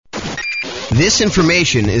This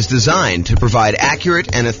information is designed to provide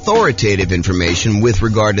accurate and authoritative information with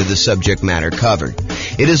regard to the subject matter covered.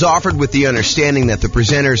 It is offered with the understanding that the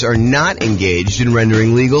presenters are not engaged in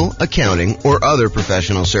rendering legal, accounting, or other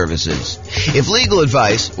professional services. If legal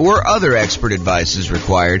advice or other expert advice is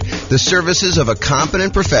required, the services of a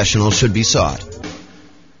competent professional should be sought.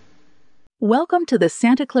 Welcome to the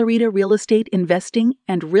Santa Clarita Real Estate Investing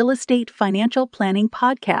and Real Estate Financial Planning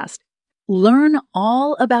Podcast. Learn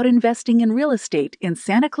all about investing in real estate in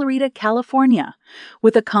Santa Clarita, California,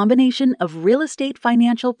 with a combination of real estate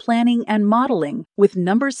financial planning and modeling with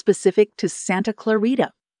numbers specific to Santa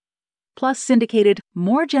Clarita, plus syndicated,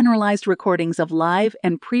 more generalized recordings of live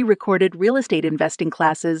and pre-recorded real estate investing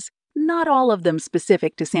classes, not all of them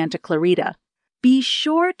specific to Santa Clarita. Be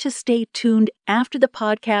sure to stay tuned after the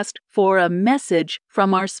podcast for a message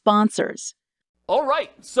from our sponsors. All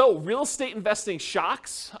right, so real estate investing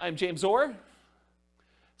shocks. I'm James Orr.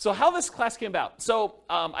 So how this class came about. So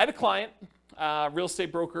I had a client, real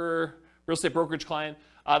estate brokerage client.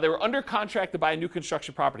 They were under contract to buy a new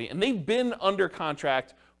construction property, and they've been under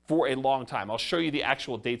contract for a long time. I'll show you the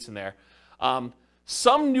actual dates in there.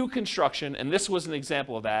 Some new construction, and this was an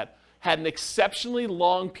example of that, had an exceptionally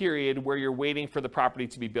long period where you're waiting for the property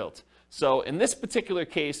to be built. So in this particular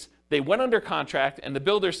case, they went under contract, and the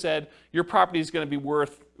builder said, your property is going to be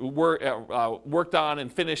worked on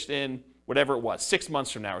and finished in whatever it was, 6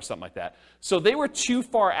 months from now or something like that. So they were too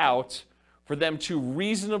far out for them to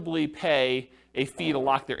reasonably pay a fee to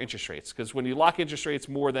lock their interest rates. Because when you lock interest rates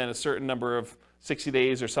more than a certain number of 60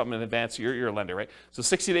 days or something in advance, you're a lender, right? So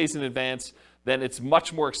 60 days in advance, then it's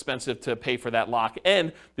much more expensive to pay for that lock.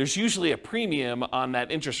 And there's usually a premium on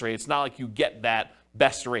that interest rate. It's not like you get that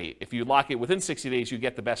best rate. If you lock it within 60 days, you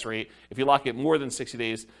get the best rate. If you lock it more than 60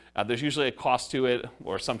 days, there's usually a cost to it,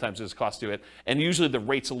 or sometimes there's a cost to it, and usually the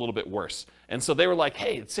rate's a little bit worse. And so they were like,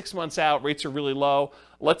 hey, it's 6 months out, rates are really low.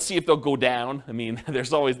 Let's see if they'll go down. I mean,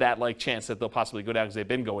 there's always that chance that they'll possibly go down because they've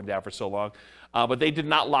been going down for so long. But they did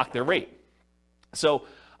not lock their rate. So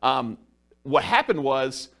what happened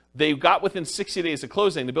was, they got within 60 days of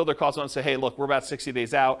closing. The builder calls on and says, hey, look, we're about 60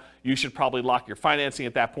 days out. You should probably lock your financing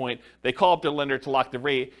at that point. They call up their lender to lock the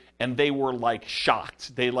rate, and they were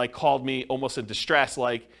shocked. They called me almost in distress,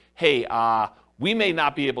 hey, we may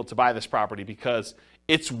not be able to buy this property because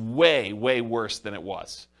it's way, way worse than it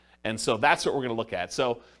was. And so that's what we're going to look at.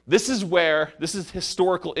 So this is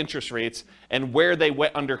historical interest rates and where they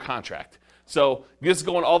went under contract. So this is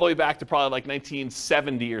going all the way back to probably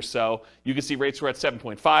 1970 or so. You can see rates were at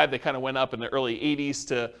 7.5. They kind of went up in the early 80s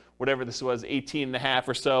to whatever this was, 18.5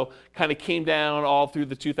 or so. Kind of came down all through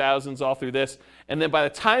the 2000s, all through this. And then by the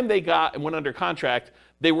time they went under contract,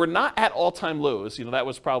 they were not at all-time lows. That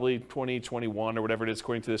was probably 2021 or whatever it is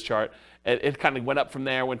according to this chart. It kind of went up from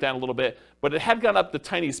there, went down a little bit, but it had gone up the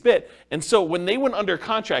tiniest bit. And so when they went under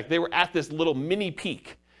contract, they were at this little mini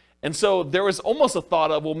peak. And so there was almost a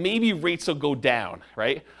thought of, well, maybe rates will go down,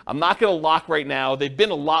 right? I'm not going to lock right now. They've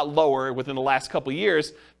been a lot lower within the last couple of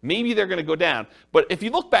years. Maybe they're going to go down. But if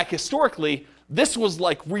you look back historically, this was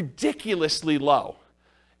ridiculously low.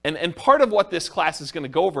 And part of what this class is going to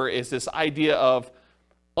go over is this idea of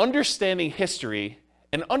understanding history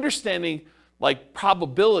and understanding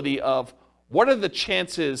probability of what are the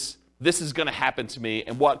chances this is going to happen to me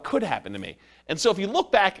and what could happen to me. And so if you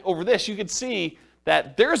look back over this, you can see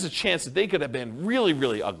that there's a chance that they could have been really,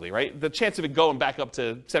 really ugly, right? The chance of it going back up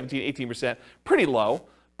to 17, 18%, pretty low.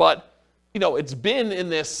 But, it's been in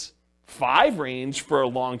this 5 range for a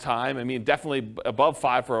long time. I mean, definitely above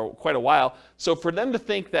 5 for quite a while. So for them to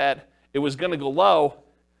think that it was going to go low,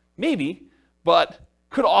 maybe, but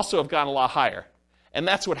could also have gone a lot higher. And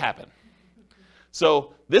that's what happened.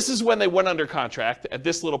 So this is when they went under contract at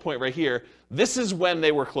this little point right here. This is when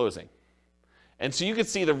they were closing. And so you can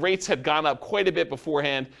see the rates had gone up quite a bit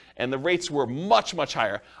beforehand, and the rates were much, much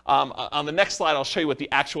higher. On the next slide, I'll show you what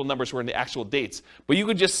the actual numbers were and the actual dates. But you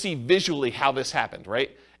could just see visually how this happened,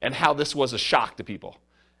 right? And how this was a shock to people.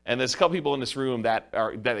 And there's a couple people in this room that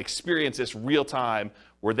experienced this real time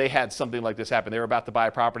where they had something like this happen. They were about to buy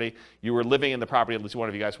a property. You were living in the property, at least one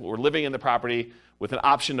of you guys were living in the property with an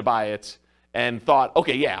option to buy it, and thought,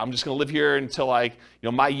 okay, yeah, I'm just going to live here until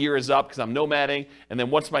my year is up because I'm nomading. And then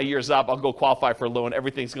once my year is up, I'll go qualify for a loan.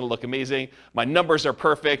 Everything's going to look amazing. My numbers are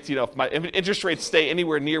perfect. If interest rates stay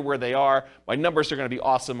anywhere near where they are, my numbers are going to be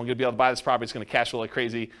awesome. I'm going to be able to buy this property. It's going to cash flow like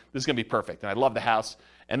crazy. This is going to be perfect. And I love the house.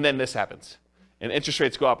 And then this happens. And interest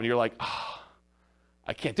rates go up and you're like, oh,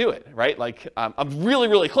 I can't do it, right? I'm really,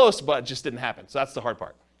 really close, but it just didn't happen. So that's the hard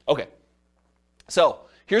part. Okay. So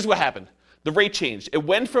here's what happened. the rate changed. It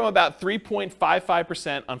went from about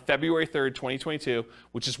 3.55% on February 3rd, 2022,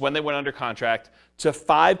 which is when they went under contract, to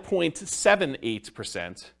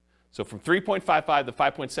 5.78%. So from 3.55 to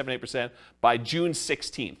 5.78% by June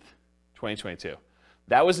 16th, 2022.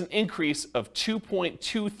 That was an increase of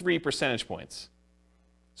 2.23 percentage points.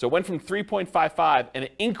 So it went from 3.55 and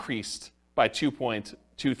it increased by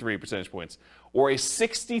 2.23 percentage points, or a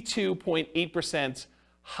 62.8%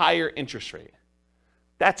 higher interest rate.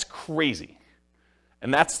 That's crazy.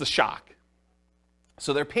 And that's the shock.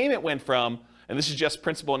 So their payment went from, and this is just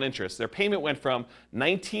principal and interest, their payment went from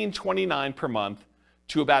 $1,929 per month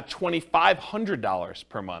to about $2,500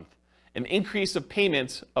 per month, an increase of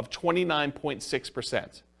payments of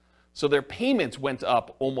 29.6%. So their payments went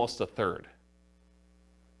up almost a third.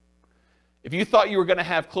 If you thought you were going to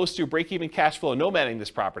have close to a break-even cash flow nomading this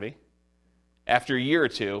property after a year or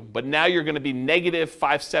two, but now you're going to be negative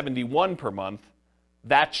 $571 per month,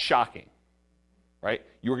 that's shocking, right?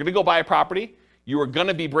 You were going to go buy a property, you were going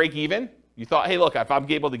to be break-even. You thought, hey, look, if I'm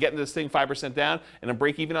able to get into this thing 5% down and I'm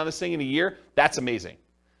break-even on this thing in a year, that's amazing.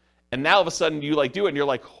 And now all of a sudden you do it and you're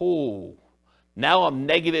like, oh, now I'm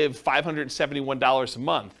negative $571 a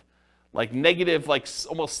month, like negative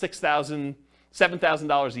almost $6,000,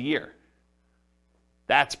 $7,000 a year.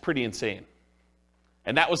 That's pretty insane.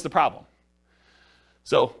 And that was the problem.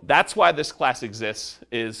 So that's why this class exists,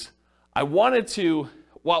 is I wanted to,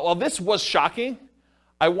 while this was shocking,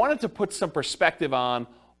 I wanted to put some perspective on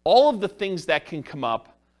all of the things that can come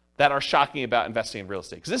up that are shocking about investing in real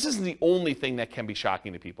estate. Because this isn't the only thing that can be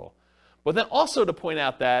shocking to people. But then also to point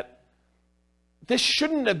out that this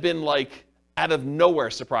shouldn't have been like out of nowhere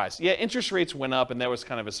surprise. Yeah, interest rates went up and that was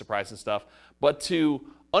kind of a surprise and stuff. But to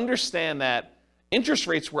understand that interest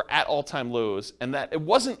rates were at all-time lows and that it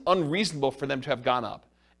wasn't unreasonable for them to have gone up.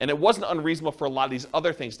 And it wasn't unreasonable for a lot of these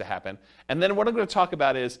other things to happen. And then what I'm going to talk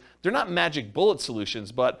about is, they're not magic bullet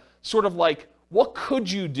solutions, but sort of like, what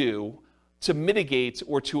could you do to mitigate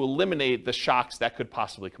or to eliminate the shocks that could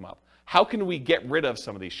possibly come up? How can we get rid of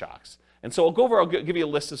some of these shocks? And so I'll give you a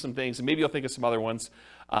list of some things, and maybe you'll think of some other ones.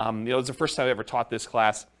 It's the first time I ever taught this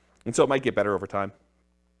class, and so it might get better over time.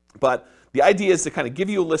 But the idea is to kind of give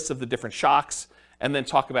you a list of the different shocks, and then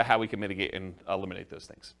talk about how we can mitigate and eliminate those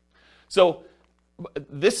things. So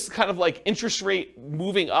this kind of like interest rate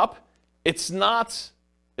moving up, it's not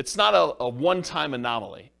a one-time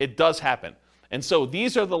anomaly. It does happen. And so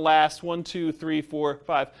these are the last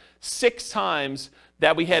 6 times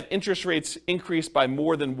that we had interest rates increase by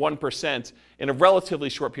more than 1% in a relatively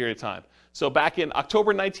short period of time. So back in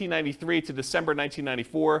October 1993 to December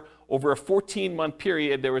 1994, over a 14-month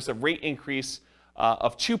period, there was a rate increase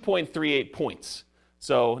of 2.38 points.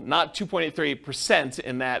 So not 2.83%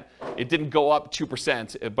 in that it didn't go up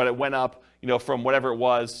 2%, but it went up, from whatever it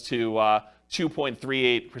was to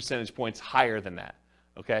 2.38 percentage points higher than that.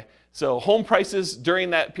 Okay, so home prices during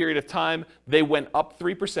that period of time, they went up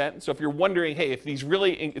 3%. So if you're wondering, hey, if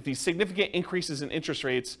these significant increases in interest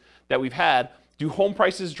rates that we've had, do home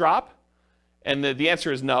prices drop? And the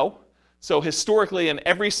answer is no. So historically, in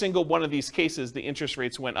every single one of these cases, the interest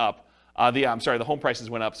rates went up. The home prices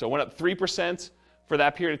went up. So it went up 3%. For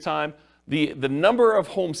that period of time. The number of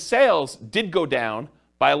home sales did go down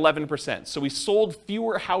by 11%. So we sold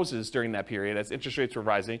fewer houses during that period as interest rates were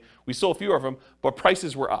rising. We sold fewer of them, but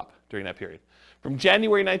prices were up during that period. From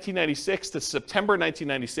January 1996 to September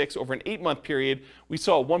 1996, over an 8-month period, we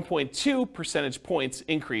saw a 1.2 percentage points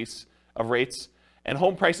increase of rates, and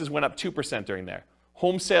home prices went up 2% during there.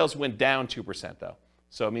 Home sales went down 2%, though.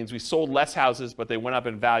 So it means we sold less houses, but they went up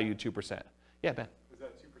in value 2%. Yeah, Ben?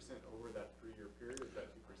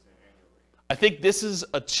 I think this is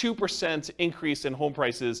a 2% increase in home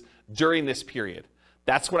prices during this period.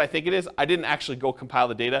 That's what I think it is. I didn't actually go compile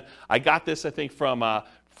the data. I got this, I think, from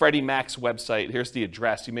Freddie Mac's website. Here's the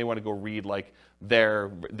address. You may want to go read like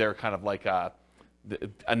their kind of like the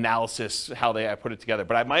analysis, how they put it together.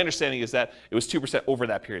 But my understanding is that it was 2% over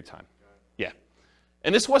that period of time. Yeah.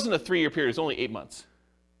 And this wasn't a 3-year period. It was only 8 months.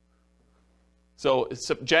 So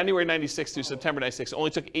January 96 through September 96. It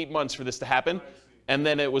only took 8 months for this to happen. And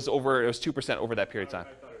then it was 2% over that period of time.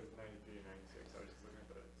 I thought it was 93 and 96. I was just looking at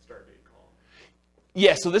the start date column.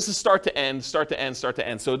 Yeah, so this is start to end, start to end, start to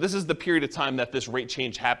end. So this is the period of time that this rate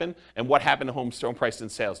change happened and what happened to home price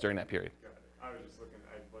and sales during that period. Got it. I was just looking,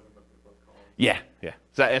 I wasn't looking at both columns. Yeah. Does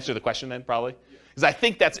that answer the question then, probably? Because I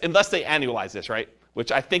think that's, unless they annualize this, right?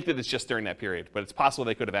 Which I think that it's just during that period. But it's possible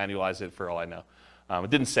they could have annualized it for all I know.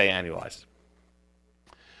 It didn't say annualized.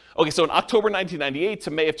 Okay, so in October 1998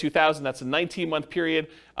 to May of 2000, that's a 19-month period,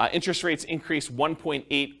 interest rates increased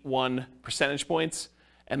 1.81 percentage points,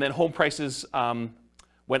 and then home prices went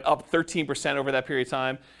went up 13% over that period of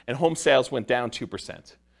time, and home sales went down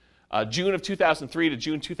 2%. June of 2003 to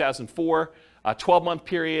June 2004, 12-month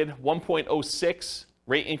period, 1.06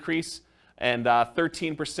 rate increase, and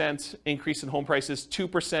 13% increase in home prices,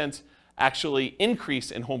 2% actually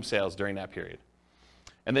increase in home sales during that period.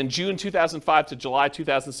 And then June 2005 to July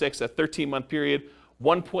 2006, a 13-month period,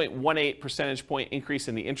 1.18 percentage point increase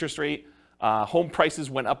in the interest rate. Home prices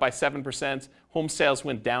went up by 7%. Home sales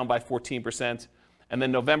went down by 14%. And then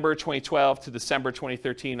November 2012 to December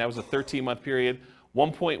 2013, that was a 13-month period,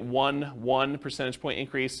 1.11 percentage point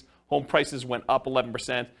increase. Home prices went up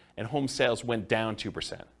 11%, and home sales went down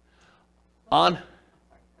 2%.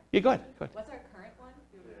 Yeah, go ahead. What's our current one?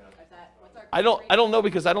 What's our I don't know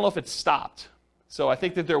because I don't know if it's stopped. So I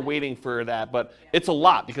think that they're waiting for that, but it's a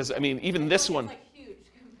lot because, I mean, even this one. It's like huge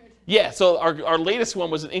compared to Yeah, so our latest one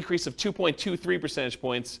was an increase of 2.23 percentage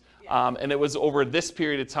points, and it was over this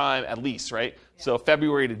period of time at least, right? So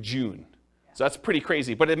February to June. So that's pretty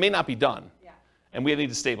crazy, but it may not be done, and we need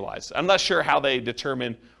to stabilize. I'm not sure how they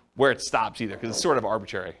determine where it stops either, because it's sort of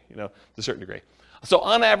arbitrary, to a certain degree. So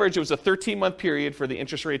on average, it was a 13-month period for the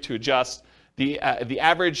interest rate to adjust. The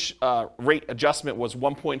average rate adjustment was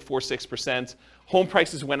 1.46%. Home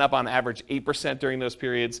prices went up on average 8% during those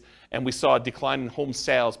periods, and we saw a decline in home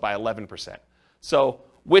sales by 11%. So,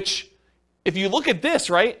 which, if you look at this,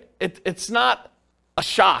 right, it's not a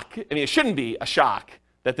shock. I mean, it shouldn't be a shock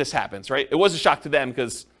that this happens, right? It was a shock to them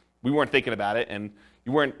because we weren't thinking about it, and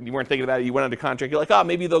you weren't thinking about it. You went under contract. You're like, oh,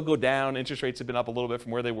 maybe they'll go down. Interest rates have been up a little bit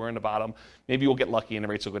from where they were in the bottom. Maybe we'll get lucky and the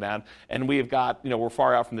rates will go down. And we've got, we're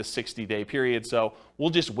far out from this 60-day period, so we'll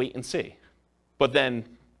just wait and see. But then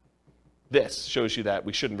this shows you that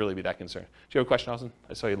we shouldn't really be that concerned. Do you have a question, Austin?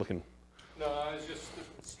 I saw you looking. No, I was just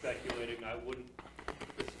speculating.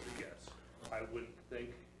 This is a guess. I wouldn't think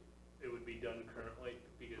it would be done currently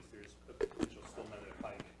because there's a potential still another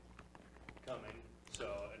hike coming. So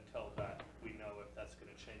until that, we know if that's going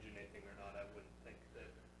to change anything or not. I wouldn't think that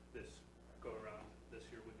this go around this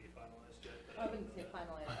year would be finalized yet. I wouldn't say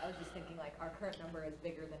finalized. I was just thinking like our current number is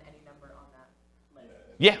bigger than any number on that list.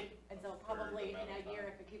 Yeah. And so probably in a year,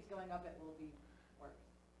 if it keeps going up, it will be worse.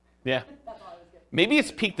 Yeah. That's all I was getting. Maybe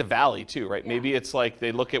it's peak to valley too, right? Yeah. Maybe it's like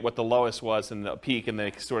they look at what the lowest was and the peak, and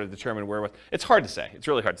they sort of determine where it was. It's hard to say. It's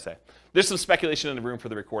really hard to say. There's some speculation in the room for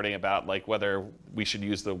the recording about like whether we should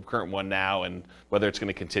use the current one now and whether it's going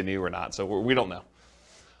to continue or not. So we don't know.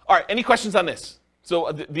 All right. Any questions on this?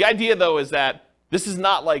 So the idea though is that this is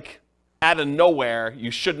not like out of nowhere.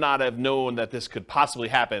 You should not have known that this could possibly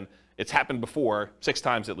happen. It's happened before, 6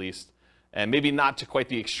 times at least, and maybe not to quite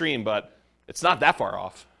the extreme, but it's not that far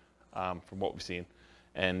off from what we've seen.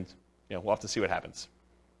 And we'll have to see what happens.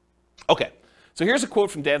 Okay, so here's a quote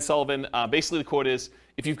from Dan Sullivan. Basically, the quote is: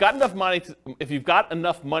 "If you've got enough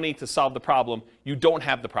money to solve the problem, you don't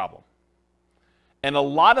have the problem." And a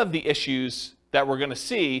lot of the issues that we're going to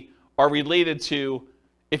see are related to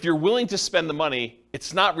if you're willing to spend the money,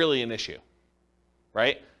 it's not really an issue,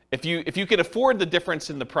 right? If you can afford the difference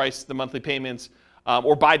in the price, the monthly payments,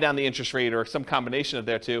 or buy down the interest rate, or some combination of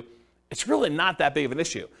their two, it's really not that big of an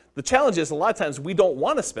issue. The challenge is a lot of times we don't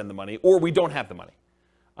want to spend the money, or we don't have the money.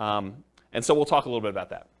 And so we'll talk a little bit about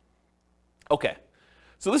that. Okay,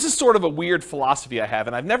 so this is sort of a weird philosophy I have,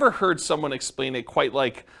 and I've never heard someone explain it quite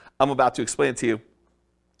like I'm about to explain it to you.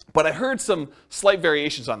 But I heard some slight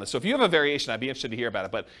variations on this. So if you have a variation, I'd be interested to hear about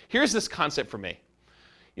it. But here's this concept for me.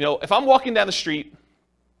 If I'm walking down the street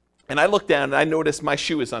and I look down and I notice my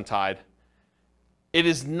shoe is untied, it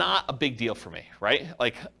is not a big deal for me, right?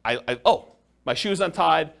 Like, my shoe is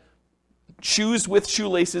untied. Shoes with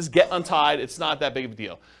shoelaces get untied. It's not that big of a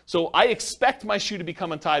deal. So I expect my shoe to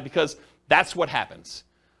become untied because that's what happens.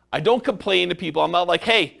 I don't complain to people. I'm not like,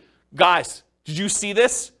 hey, guys, did you see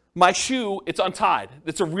this? My shoe, it's untied.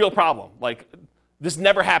 It's a real problem. Like, this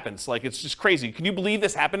never happens. Like, it's just crazy. Can you believe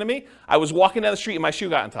this happened to me? I was walking down the street and my shoe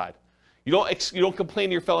got untied. You don't complain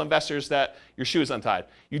to your fellow investors that your shoe is untied.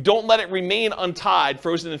 You don't let it remain untied,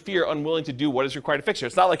 frozen in fear, unwilling to do what is required to fix it.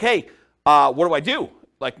 It's not like, hey, what do I do?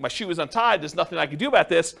 Like, my shoe is untied. There's nothing I can do about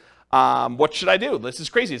this. What should I do? This is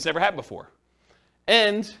crazy. It's never happened before.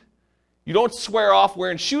 And you don't swear off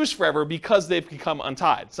wearing shoes forever because they've become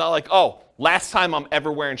untied. It's not like, oh, last time I'm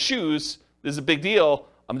ever wearing shoes, this is a big deal.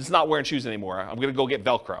 I'm just not wearing shoes anymore. I'm going to go get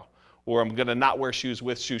Velcro. Or I'm going to not wear shoes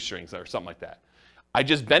with shoestrings or something like that. I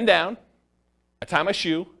just bend down, I tie my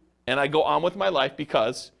shoe, and I go on with my life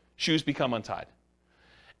because shoes become untied.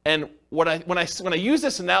 And when I use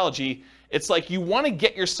this analogy, it's like you want to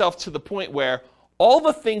get yourself to the point where all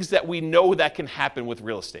the things that we know that can happen with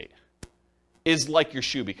real estate is like your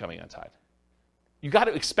shoe becoming untied. You got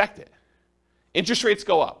to expect it. Interest rates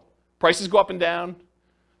go up. Prices go up and down.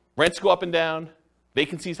 Rents go up and down,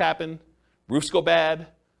 vacancies happen, roofs go bad,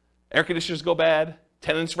 air conditioners go bad,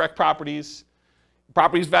 tenants wreck properties,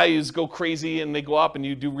 properties values go crazy and they go up and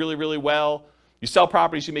you do really, really well. You sell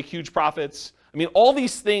properties, you make huge profits. I mean, all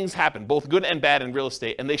these things happen, both good and bad in real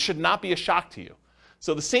estate, and they should not be a shock to you.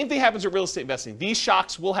 So the same thing happens with real estate investing. These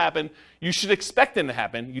shocks will happen. You should expect them to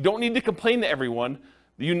happen. You don't need to complain to everyone.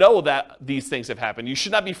 You know that these things have happened. You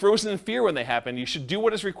should not be frozen in fear when they happen. You should do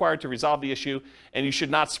what is required to resolve the issue, and you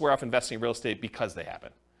should not swear off investing in real estate because they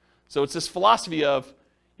happen. So it's this philosophy of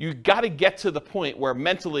you got to get to the point where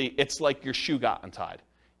mentally it's like your shoe got untied.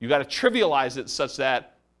 You got to trivialize it such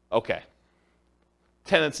that, okay,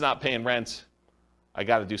 tenant's not paying rent. I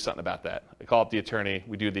got to do something about that. I call up the attorney,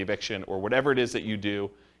 we do the eviction, or whatever it is that you do,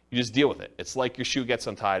 you just deal with it. It's like your shoe gets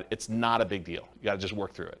untied. It's not a big deal. You got to just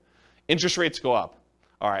work through it. Interest rates go up.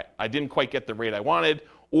 All right, I didn't quite get the rate I wanted,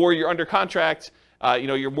 or you're under contract,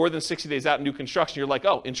 you're more than 60 days out in new construction, you're like,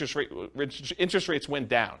 oh, interest rates went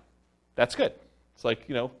down. That's good. It's like,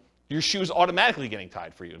 your shoe's automatically getting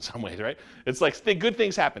tied for you in some ways, right? It's like good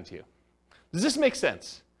things happen to you. Does this make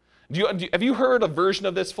sense? Have you heard a version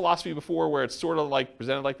of this philosophy before where it's sort of like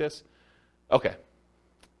presented like this? Okay.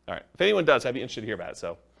 All right. If anyone does, I'd be interested to hear about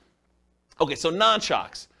it. Okay, so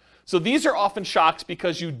non-shocks. So these are often shocks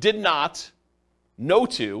because you did not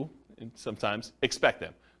and sometimes expect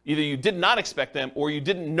them. Either you did not expect them or you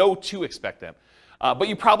didn't know to expect them. But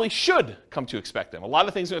you probably should come to expect them. A lot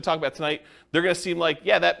of things we're going to talk about tonight, they're going to seem like,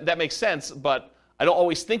 yeah, that makes sense, but I don't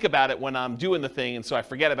always think about it when I'm doing the thing, and so I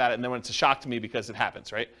forget about it, and then when it's a shock to me because it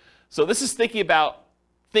happens, right? So this is thinking about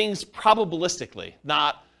things probabilistically,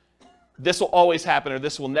 not this will always happen or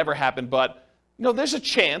this will never happen, but there's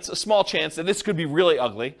a small chance that this could be really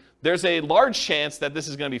ugly. There's a large chance that this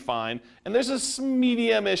is going to be fine, and there's a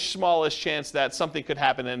medium-ish, smallish chance that something could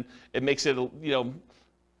happen and it makes it,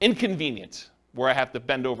 inconvenient where I have to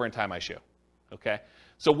bend over and tie my shoe. Okay?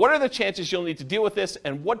 So what are the chances you'll need to deal with this,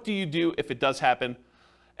 and what do you do if it does happen?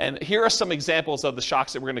 And here are some examples of the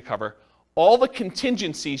shocks that we're going to cover. All the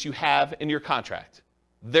contingencies you have in your contract,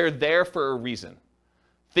 they're there for a reason.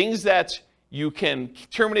 Things that you can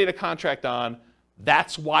terminate a contract on,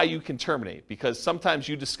 that's why you can terminate, because sometimes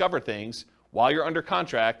you discover things while you're under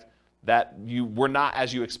contract that you were not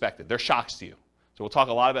as you expected. They're shocks to you. So we'll talk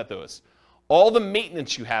a lot about those. All the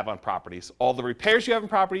maintenance you have on properties, all the repairs you have on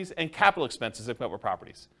properties, and capital expenses that come up with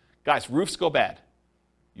properties. Guys, roofs go bad.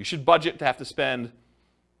 You should budget to have to spend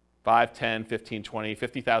 $5, $10, $15, $20,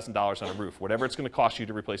 $50,000 on a roof, whatever it's going to cost you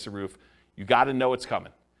to replace a roof. You got to know it's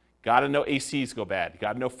coming. Got to know ACs go bad. You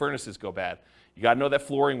got to know furnaces go bad. You got to know that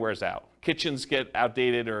flooring wears out. Kitchens get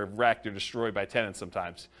outdated or wrecked or destroyed by tenants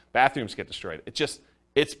sometimes. Bathrooms get destroyed.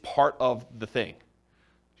 It's part of the thing.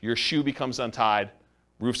 Your shoe becomes untied.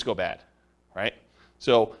 Roofs go bad, right?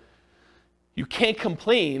 So you can't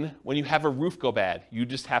complain when you have a roof go bad. You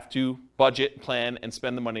just have to budget, plan, and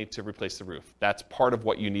spend the money to replace the roof. That's part of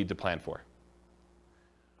what you need to plan for.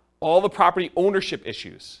 All the property ownership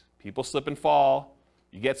issues. People slip and fall.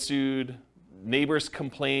 You get sued. Neighbors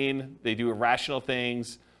complain. They do irrational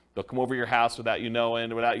things. They'll come over your house without you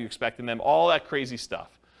knowing, without you expecting them. All that crazy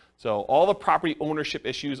stuff. So all the property ownership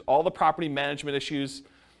issues, all the property management issues.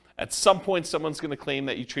 At some point, someone's going to claim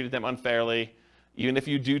that you treated them unfairly. Even if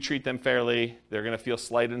you do treat them fairly, they're going to feel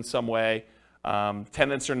slighted in some way.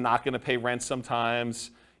 Tenants are not going to pay rent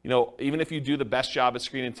sometimes. Even if you do the best job at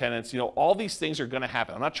screening tenants, all these things are going to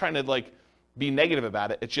happen. I'm not trying to be negative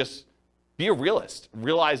about it. It's just be a realist.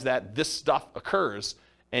 Realize that this stuff occurs,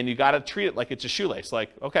 and you got to treat it like it's a shoelace.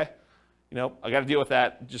 Like, okay, I got to deal with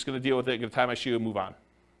that. I'm just going to deal with it. Going to tie my shoe and move on.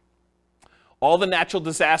 All the natural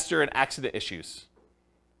disaster and accident issues.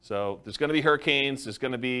 So there's going to be hurricanes, there's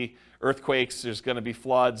going to be earthquakes, there's going to be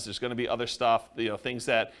floods, there's going to be other stuff, things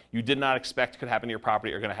that you did not expect could happen to your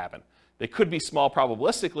property are going to happen. They could be small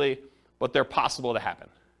probabilistically, but they're possible to happen.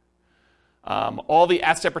 All the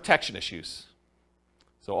asset protection issues.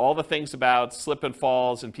 So all the things about slip and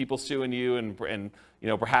falls and people suing you and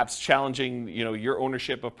perhaps challenging your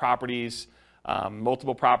ownership of properties,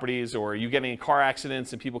 multiple properties, or you getting in car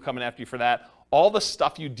accidents and people coming after you for that. All the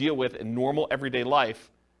stuff you deal with in normal everyday life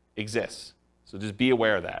exists. So just be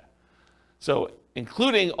aware of that. So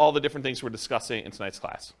including all the different things we're discussing in tonight's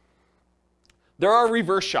class. There are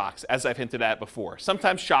reverse shocks, as I've hinted at before.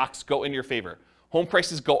 Sometimes shocks go in your favor. Home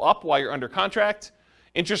prices go up while you're under contract.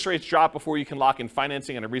 Interest rates drop before you can lock in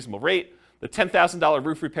financing at a reasonable rate. The $10,000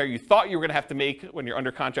 roof repair you thought you were going to have to make when you're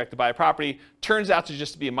under contract to buy a property turns out to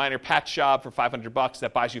just be a minor patch job for $500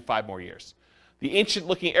 that buys you 5 more years. The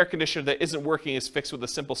ancient-looking air conditioner that isn't working is fixed with a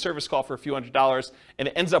simple service call for a few $100s, and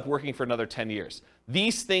it ends up working for another 10 years.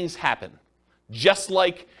 These things happen. Just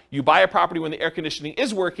like you buy a property when the air conditioning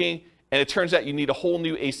is working, and it turns out you need a whole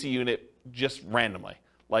new AC unit just randomly.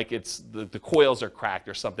 Like it's the coils are cracked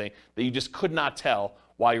or something that you just could not tell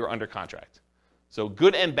while you were under contract. So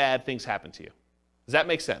good and bad things happen to you. Does that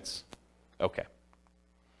make sense? Okay.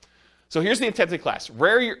 So here's the intent of the class.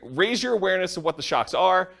 Raise your awareness of what the shocks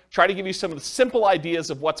are. Try to give you some of the simple ideas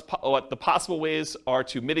of what the possible ways are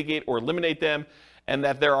to mitigate or eliminate them, and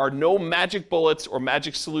that there are no magic bullets or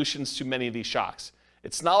magic solutions to many of these shocks.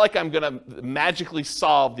 It's not like I'm going to magically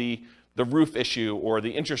solve the roof issue or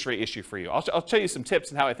the interest rate issue for you. I'll tell you some tips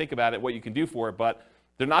and how I think about it, what you can do for it, but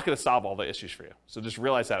they're not going to solve all the issues for you. So just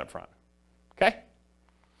realize that up front. Okay?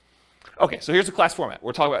 Okay, so here's the class format.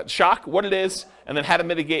 We're talking about shock, what it is, and then how to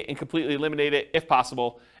mitigate and completely eliminate it if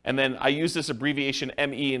possible. And then I use this abbreviation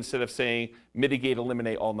ME instead of saying mitigate,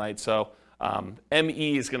 eliminate all night. So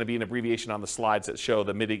ME is going to be an abbreviation on the slides that show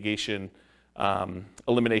the mitigation,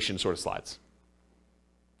 elimination sort of slides.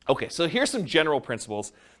 Okay, so here's some general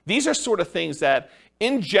principles. These are sort of things that,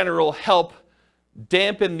 in general, help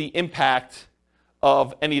dampen the impact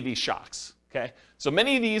of any of these shocks. Okay, so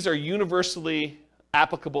many of these are universally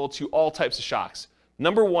applicable to all types of shocks.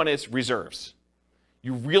 Number one is reserves.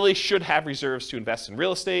 You really should have reserves to invest in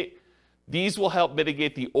real estate. These will help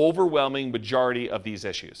mitigate the overwhelming majority of these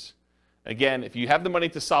issues. Again, if you have the money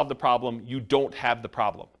to solve the problem, you don't have the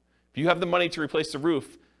problem. If you have the money to replace the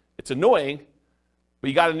roof, it's annoying, but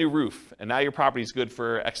you got a new roof, and now your property is good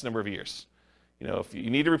for X number of years. You know, if you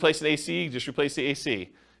need to replace an AC, just replace the AC.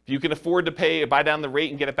 If you can afford to buy down the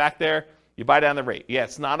rate and get it back there, you buy down the rate. Yeah,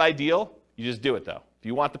 it's not ideal. You just do it, though. If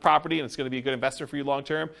you want the property and it's going to be a good investment for you long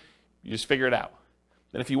term, you just figure it out.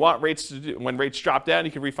 And if you want rates when rates drop down,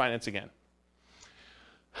 you can refinance again.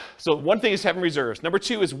 So one thing is having reserves. Number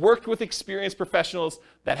two is worked with experienced professionals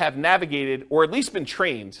that have navigated or at least been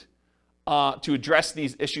trained to address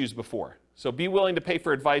these issues before. So be willing to pay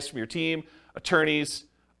for advice from your team, attorneys,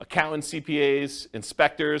 accountants, CPAs,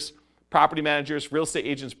 inspectors, property managers, real estate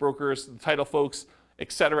agents, brokers, the title folks,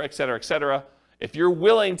 et cetera, et cetera, et cetera. If you're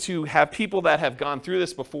willing to have people that have gone through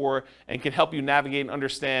this before and can help you navigate and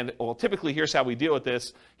understand, well, typically here's how we deal with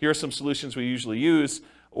this, here are some solutions we usually use,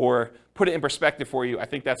 or put it in perspective for you, I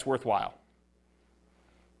think that's worthwhile.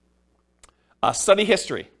 Study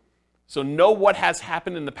history. So know what has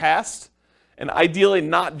happened in the past, and ideally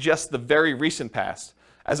not just the very recent past.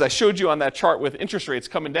 As I showed you on that chart with interest rates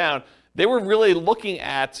coming down, they were really looking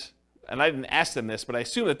at, and I didn't ask them this, but I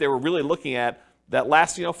assume that they were really looking at that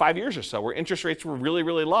last 5 years or so where interest rates were really,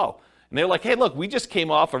 really low. And they were like, hey, look, we just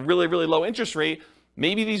came off a really, really low interest rate.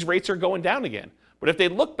 Maybe these rates are going down again. But if they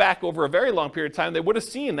look back over a very long period of time, they would have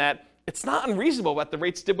seen that it's not unreasonable that the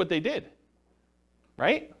rates did what they did,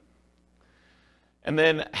 right? And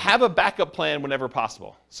then have a backup plan whenever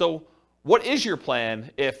possible. So what is your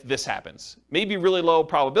plan if this happens? Maybe really low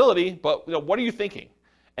probability, but what are you thinking?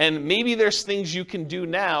 And maybe there's things you can do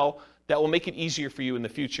now that will make it easier for you in the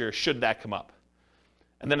future should that come up.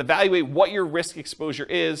 And then evaluate what your risk exposure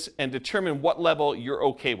is and determine what level you're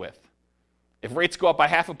okay with. If rates go up by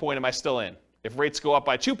 0.5 point, am I still in? If rates go up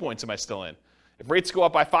by 2 points, am I still in? If rates go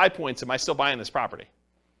up by 5 points, am I still buying this property?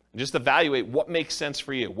 And just evaluate what makes sense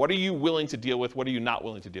for you. What are you willing to deal with? What are you not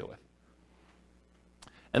willing to deal with?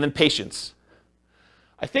 And then patience.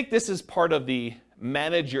 I think this is part of the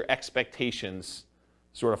manage your expectations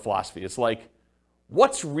sort of philosophy. It's like,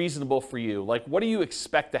 what's reasonable for you? Like, what do you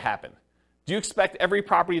expect to happen? Do you expect every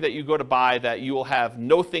property that you go to buy that you will have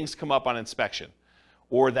no things come up on inspection?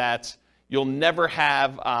 Or that you'll never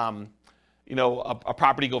have a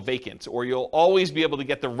property go vacant? Or you'll always be able to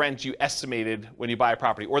get the rent you estimated when you buy a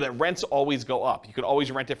property? Or that rents always go up? You could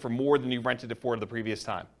always rent it for more than you rented it for the previous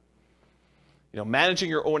time. Managing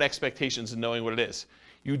your own expectations and knowing what it is.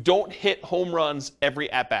 You don't hit home runs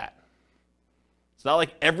every at-bat. It's not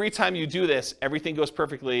like every time you do this, everything goes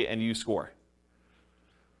perfectly and you score.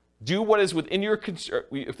 Do what is within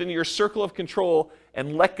your circle of control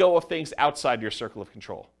and let go of things outside your circle of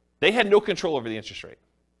control. They had no control over the interest rate.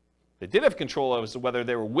 They did have control as to whether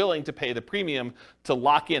they were willing to pay the premium to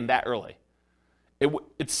lock in that early.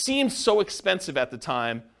 It seemed so expensive at the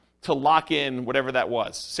time to lock in whatever that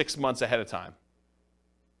was, 6 months ahead of time.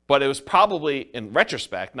 But it was probably, in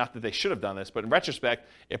retrospect, not that they should have done this, but in retrospect,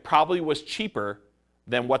 it probably was cheaper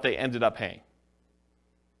than what they ended up paying.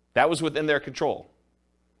 That was within their control.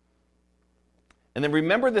 And then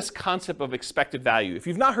remember this concept of expected value. If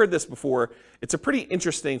you've not heard this before, it's a pretty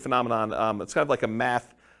interesting phenomenon. It's kind of like a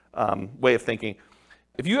math way of thinking.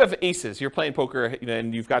 If you have aces, you're playing poker,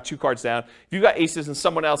 and you've got 2 cards down. If you've got aces and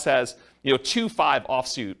someone else has 2-5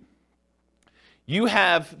 offsuit, you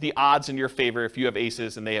have the odds in your favor if you have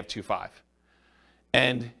aces and they have 2-5.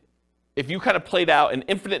 And if you kind of played out an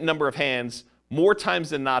infinite number of hands, more times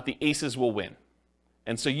than not, the aces will win.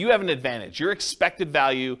 And so you have an advantage. Your expected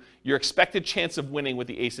value, your expected chance of winning with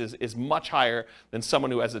the aces is much higher than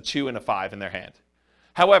someone who has a 2 and a 5 in their hand.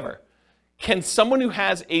 However, can someone who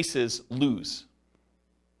has aces lose?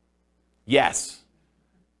 Yes.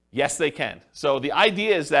 Yes, they can. So the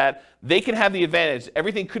idea is that they can have the advantage.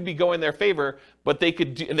 Everything could be going in their favor, but they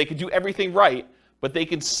could do everything right, but they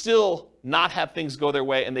could still not have things go their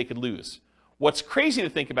way and they could lose. What's crazy to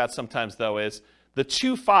think about sometimes, though, is the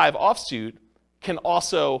 2-5 offsuit can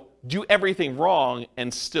also do everything wrong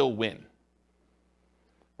and still win.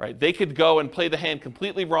 Right? They could go and play the hand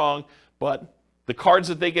completely wrong, but the cards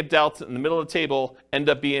that they get dealt in the middle of the table end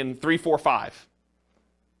up being 3, 4, 5.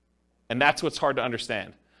 And that's what's hard to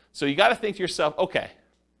understand. So you got to think to yourself, okay,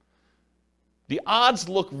 the odds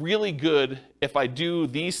look really good if I do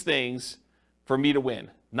these things for me to win.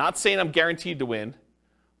 Not saying I'm guaranteed to win,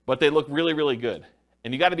 but they look really, really good.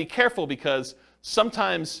 And you got to be careful because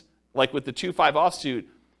sometimes, like with the 2-5 offsuit,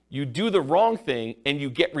 you do the wrong thing and you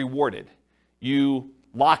get rewarded. You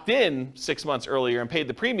locked in 6 months earlier and paid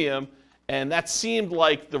the premium, and that seemed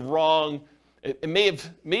like the wrong, it may have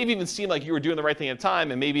even seemed like you were doing the right thing at the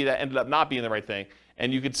time, and maybe that ended up not being the right thing.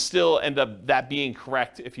 And you could still end up that being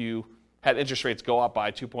correct if you had interest rates go up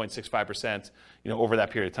by 2.65%, over that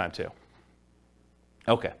period of time too.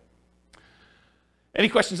 Okay. Any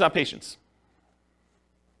questions on patience?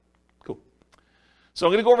 Cool. So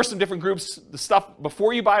I'm going to go over some different groups, the stuff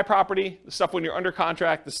before you buy a property, the stuff when you're under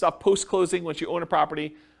contract, the stuff post-closing once you own a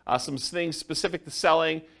property, some things specific to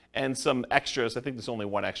selling, and some extras. I think there's only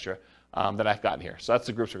one extra that I've gotten here. So that's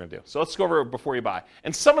the groups we're going to do. So let's go over before you buy.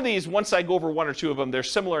 And some of these, once I go over one or two of them, they're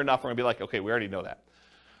similar enough, we're going to be like, okay, we already know that.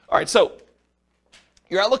 All right, so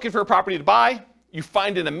you're out looking for a property to buy. You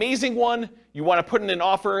find an amazing one. You want to put in an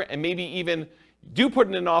offer, and maybe even do put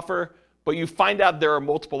in an offer, but you find out there are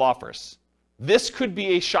multiple offers. This could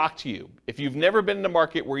be a shock to you. If you've never been in a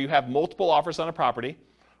market where you have multiple offers on a property,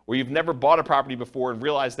 or you've never bought a property before and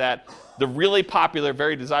realized that the really popular,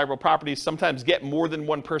 very desirable properties sometimes get more than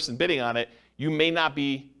one person bidding on it, you may not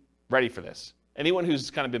be ready for this. Anyone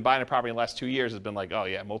who's kind of been buying a property in the last 2 years has been like, oh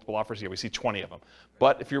yeah, multiple offers here, we see 20 of them.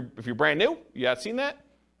 But if you're brand new, you haven't seen that,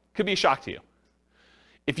 could be a shock to you.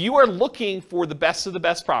 If you are looking for the best of the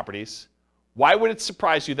best properties, why would it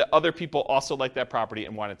surprise you that other people also like that property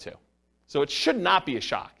and want it too? So it should not be a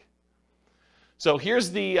shock. So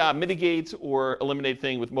here's the mitigate or eliminate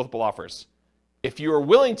thing with multiple offers. If you are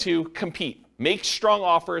willing to compete, make strong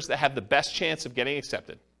offers that have the best chance of getting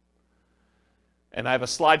accepted. And I have a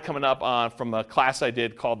slide coming up from a class I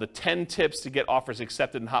did called the 10 tips to get offers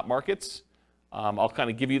accepted in hot markets. I'll kind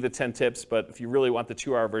of give you the 10 tips, but if you really want the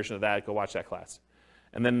 2-hour version of that, go watch that class.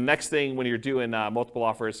 And then the next thing when you're doing multiple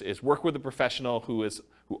offers is work with a professional who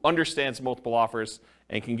understands multiple offers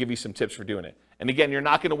and can give you some tips for doing it. And again, you're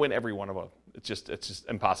not going to win every one of them. It's just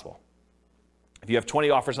impossible. If you have 20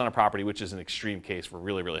 offers on a property, which is an extreme case for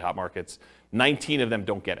really, really hot markets, 19 of them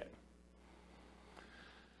don't get it.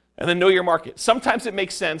 And then know your market. Sometimes it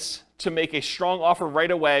makes sense to make a strong offer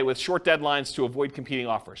right away with short deadlines to avoid competing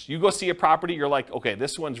offers. You go see a property, you're like, okay,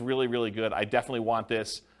 this one's really, really good. I definitely want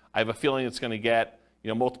this. I have a feeling it's going to get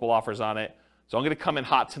multiple offers on it. So I'm going to come in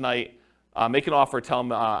hot tonight, make an offer, tell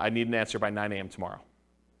them I need an answer by 9 a.m. tomorrow.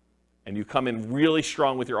 And you come in really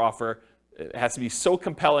strong with your offer. It has to be so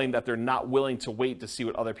compelling that they're not willing to wait to see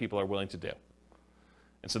what other people are willing to do.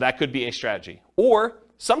 And so that could be a strategy. Or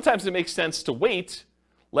sometimes it makes sense to wait,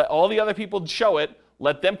 let all the other people show it,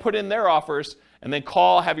 let them put in their offers, and then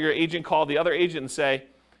have your agent call the other agent and say,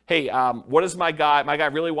 hey, what does my guy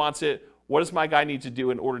really wants it, what does my guy need to do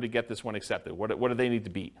in order to get this one accepted? What do they need to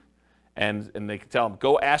beat? And they can tell them,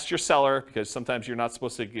 go ask your seller, because sometimes you're not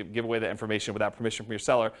supposed to give away that information without permission from your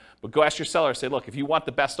seller, but go ask your seller, say, look, if you want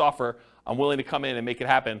the best offer, I'm willing to come in and make it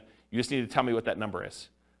happen. You just need to tell me what that number is.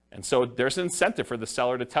 And so there's an incentive for the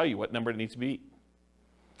seller to tell you what number it needs to beat.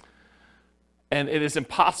 And it is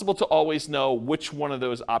impossible to always know which one of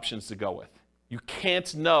those options to go with. You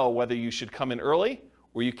can't know whether you should come in early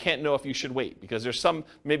or you can't know if you should wait, because there's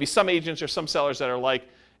maybe some agents or some sellers that are like,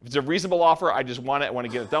 if it's a reasonable offer, I just want it, I want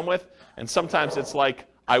to get it done with. And sometimes it's like,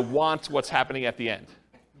 I want what's happening at the end.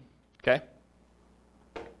 Okay?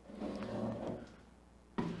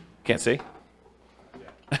 Can't see?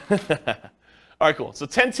 All right, cool. So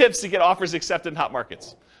 10 tips to get offers accepted in hot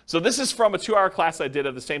markets. So this is from a 2-hour class I did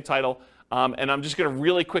of the same title. And I'm just going to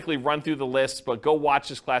really quickly run through the list, but go watch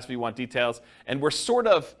this class if you want details. And we're sort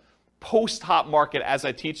of post-hot market as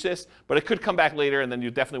I teach this, but it could come back later, and then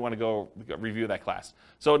you definitely want to go review that class.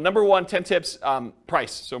 So number 1, 10 tips,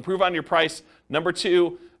 price. So improve on your price. Number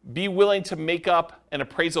 2, be willing to make up an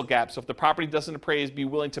appraisal gap. So if the property doesn't appraise, be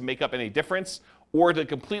willing to make up any difference or to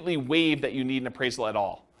completely waive that you need an appraisal at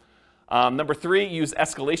all. Number 3, use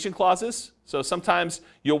escalation clauses. So sometimes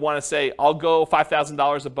you'll want to say, I'll go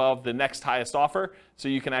 $5,000 above the next highest offer. So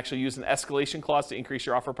you can actually use an escalation clause to increase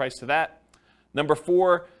your offer price to that. Number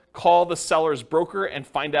 4, call the seller's broker and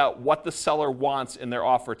find out what the seller wants in their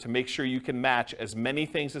offer to make sure you can match as many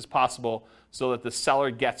things as possible so that the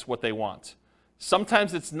seller gets what they want.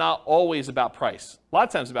 Sometimes it's not always about price. A lot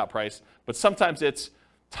of times it's about price, but sometimes it's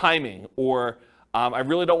timing, or I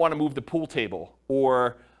really don't want to move the pool table,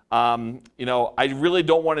 or I really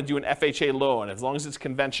don't want to do an FHA loan. As long as it's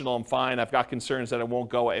conventional, I'm fine. I've got concerns that it won't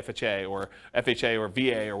go FHA or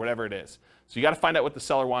VA or whatever it is. So you got to find out what the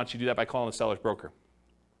seller wants. You do that by calling the seller's broker.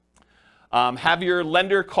 Have your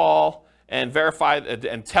lender call and verify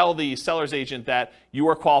and tell the seller's agent that you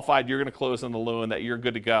are qualified, you're going to close on the loan, that you're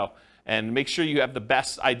good to go. And make sure you have the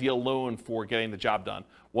best ideal loan for getting the job done,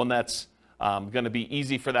 one that's going to be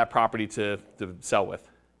easy for that property to sell with.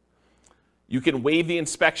 You can waive the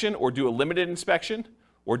inspection or do a limited inspection,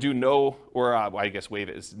 or do no, or I guess waive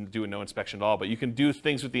it is do a no inspection at all, but you can do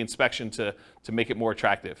things with the inspection to make it more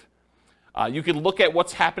attractive. You can look at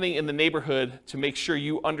what's happening in the neighborhood to make sure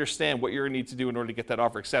you understand what you're going to need to do in order to get that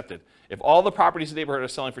offer accepted. If all the properties in the neighborhood are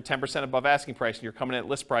selling for 10% above asking price and you're coming in at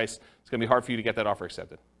list price, it's going to be hard for you to get that offer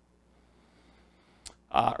accepted.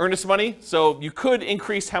 Earnest money. So you could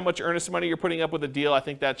increase how much earnest money you're putting up with a deal. I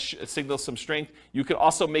think that signals some strength. You could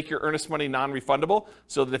also make your earnest money non-refundable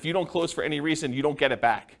so that if you don't close for any reason, you don't get it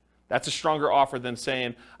back. That's a stronger offer than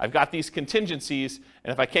saying, I've got these contingencies,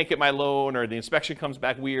 and if I can't get my loan or the inspection comes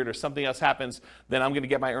back weird or something else happens, then I'm going to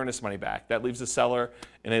get my earnest money back. That leaves the seller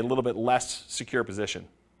in a little bit less secure position.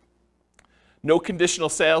 No conditional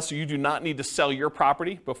sales, so you do not need to sell your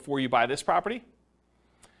property before you buy this property.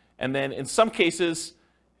 And then in some cases,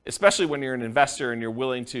 especially when you're an investor and you're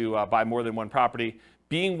willing to buy more than one property,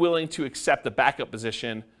 being willing to accept a backup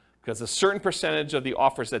position, because a certain percentage of the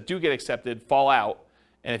offers that do get accepted fall out.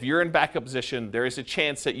 And if you're in backup position, there is a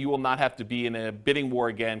chance that you will not have to be in a bidding war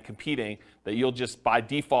again, competing, that you'll just by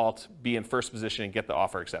default be in first position and get the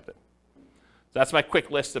offer accepted. So that's my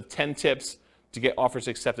quick list of 10 tips to get offers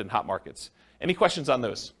accepted in hot markets. Any questions on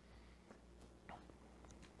those?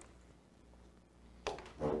 All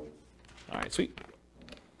right, sweet.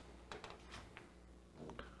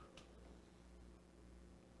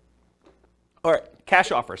 All right,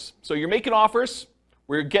 cash offers. So you're making offers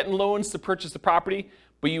where you're getting loans to purchase the property,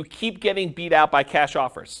 but you keep getting beat out by cash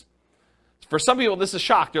offers. For some people, this is a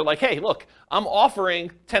shock. They're like, hey, look, I'm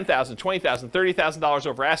offering $10,000, $20,000, $30,000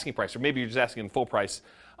 over asking price, or maybe you're just asking full price.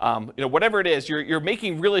 Whatever it is, you're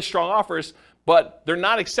making really strong offers, but they're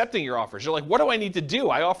not accepting your offers. You're like, what do I need to do?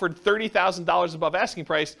 I offered $30,000 above asking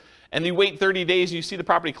price, and you wait 30 days and you see the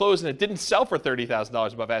property close and it didn't sell for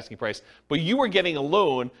 $30,000 above asking price, but you were getting a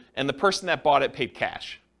loan and the person that bought it paid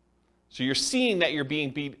cash. So you're seeing that you're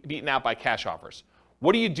being beaten out by cash offers.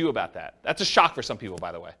 What do you do about that? That's a shock for some people,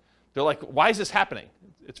 by the way. They're like, why is this happening?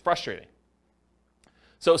 It's frustrating.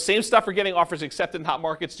 So same stuff for getting offers accepted in hot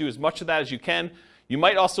markets. Do as much of that as you can. You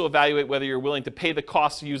might also evaluate whether you're willing to pay the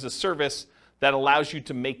cost to use a service that allows you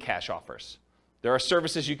to make cash offers. There are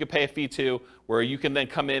services you could pay a fee to where you can then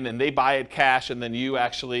come in and they buy it cash and then you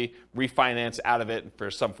actually refinance out of it for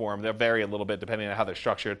some form. They'll vary a little bit depending on how they're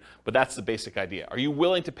structured, but that's the basic idea. Are you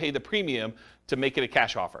willing to pay the premium to make it a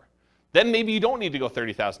cash offer? Then maybe you don't need to go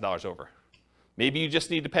 $30,000 over. Maybe you just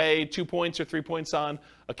need to pay 2 points or 3 points on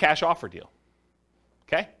a cash offer deal.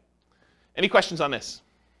 Okay? Any questions on this?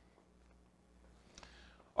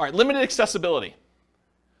 All right, limited accessibility.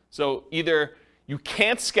 So either you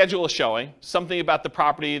can't schedule a showing, something about the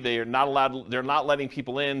property, they're not letting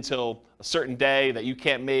people in until a certain day that you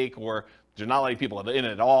can't make, or they're not letting people in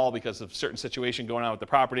at all because of a certain situation going on with the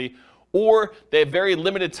property, or they have very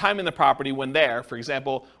limited time in the property when there. For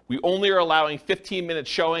example, we only are allowing 15-minute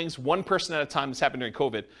showings, one person at a time. This happened during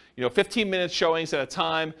COVID. 15-minute showings at a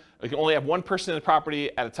time. We can only have one person in the property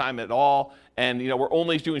at a time at all. And we're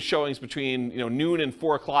only doing showings between noon and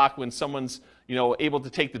 4 o'clock when someone's able to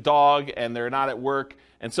take the dog and they're not at work.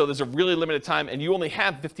 And so there's a really limited time, and you only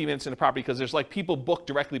have 15 minutes in the property because there's like people booked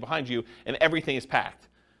directly behind you, and everything is packed.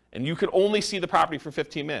 And you can only see the property for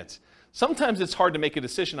 15 minutes. Sometimes it's hard to make a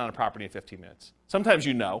decision on a property in 15 minutes. Sometimes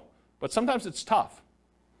but sometimes it's tough.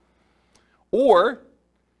 Or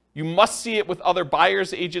you must see it with other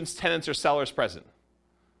buyers, agents, tenants, or sellers present.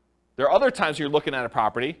 There are other times you're looking at a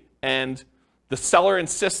property and the seller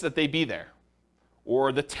insists that they be there.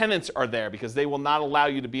 or the tenants are there because they will not allow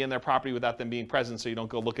you to be in their property without them being present, so you don't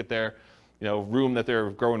go look at their room that they're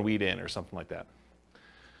growing weed in or something like that.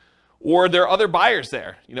 Or there are other buyers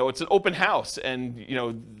there. It's an open house, and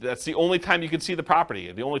that's the only time you can see the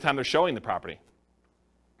property, the only time they're showing the property.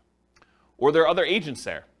 Or there are other agents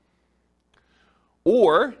there.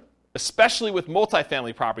 Or, especially with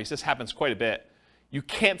multifamily properties, this happens quite a bit, you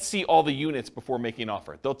can't see all the units before making an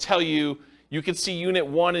offer. They'll tell you, you can see unit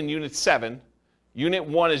 1 and unit 7. Unit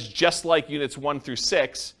 1 is just like units 1 through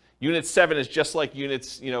 6. Unit 7 is just like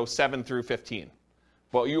units 7 through 15.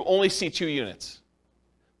 But you only see 2 units.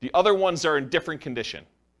 The other ones are in different condition.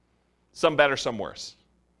 Some better, some worse.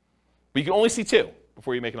 But you can only see 2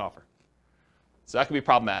 before you make an offer. So that can be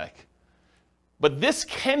problematic. But this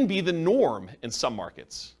can be the norm in some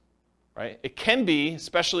markets. Right? It can be,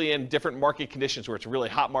 especially in different market conditions where it's a really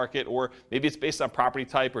hot market, or maybe it's based on property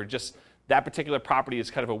type, or just that particular property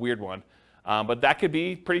is kind of a weird one. But that could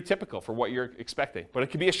be pretty typical for what you're expecting. But it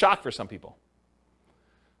could be a shock for some people.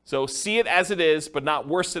 So see it as it is, but not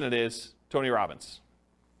worse than it is, Tony Robbins.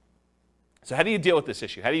 So how do you deal with this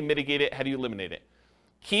issue? How do you mitigate it? How do you eliminate it?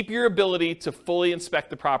 Keep your ability to fully inspect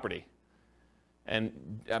the property.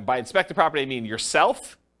 And by inspect the property, I mean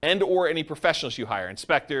yourself and or any professionals you hire,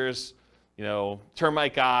 inspectors,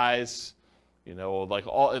 termite guys, radon,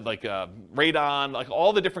 like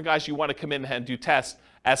all the different guys you want to come in and do tests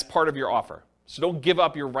as part of your offer. So don't give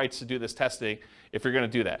up your rights to do this testing if you're going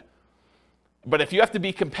to do that. But if you have to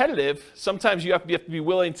be competitive, sometimes you have to be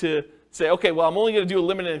willing to say, okay, well, I'm only going to do a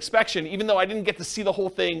limited inspection, even though I didn't get to see the whole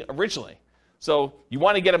thing originally. So you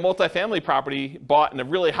want to get a multifamily property bought in a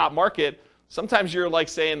really hot market. Sometimes you're like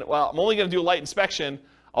saying, well, I'm only going to do a light inspection.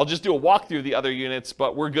 I'll just do a walkthrough of the other units,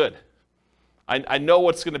 but we're good. I know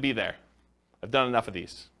what's going to be there. I've done enough of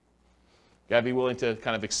these. You got to be willing to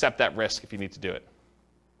kind of accept that risk if you need to do it.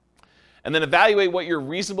 And then evaluate what your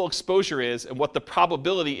reasonable exposure is and what the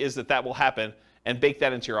probability is that will happen, and bake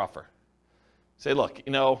that into your offer. Say, look,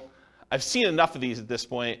 I've seen enough of these at this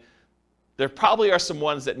point. There probably are some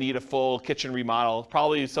ones that need a full kitchen remodel,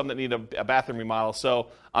 probably some that need a bathroom remodel. So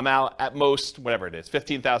I'm out at most, whatever it is,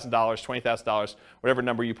 $15,000, $20,000, whatever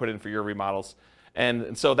number you put in for your remodels.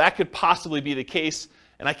 And so that could possibly be the case.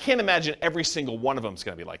 And I can't imagine every single one of them is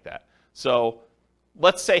going to be like that. So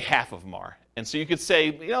let's say half of them are. And so you could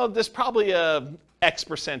say, there's probably a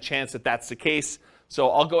X% chance that that's the case. So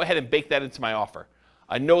I'll go ahead and bake that into my offer.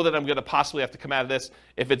 I know that I'm going to possibly have to come out of this.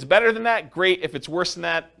 If it's better than that, great. If it's worse than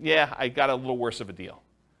that, yeah, I got a little worse of a deal.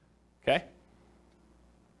 Okay?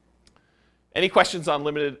 Any questions on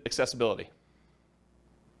limited accessibility?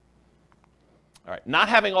 All right, not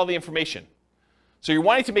having all the information. So you're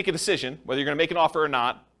wanting to make a decision, whether you're going to make an offer or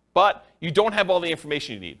not, but you don't have all the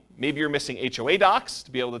information you need. Maybe you're missing HOA docs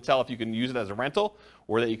to be able to tell if you can use it as a rental,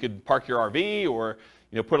 or that you could park your RV, or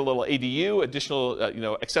put a little ADU, additional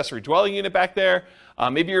accessory dwelling unit back there.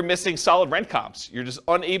 Maybe you're missing solid rent comps. You're just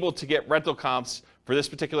unable to get rental comps for this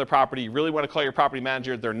particular property. You really want to call your property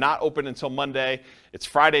manager. They're not open until Monday. It's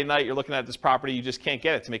Friday night. You're looking at this property. You just can't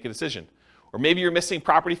get it to make a decision. Or maybe you're missing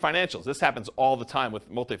property financials. This happens all the time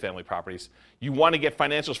with multifamily properties. You want to get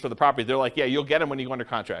financials for the property. They're like, yeah, you'll get them when you go under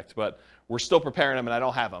contract, but we're still preparing them and I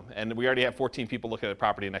don't have them. And we already have 14 people looking at the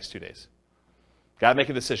property in the next 2 days. Got to make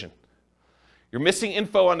a decision. You're missing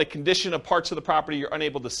info on the condition of parts of the property you're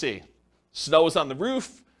unable to see. Snow is on the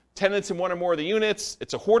roof, tenants in one or more of the units.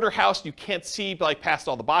 It's a hoarder house. You can't see past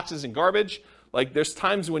all the boxes and garbage. There's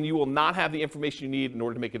times when you will not have the information you need in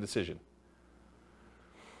order to make a decision.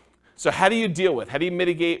 So how do you deal with, how do you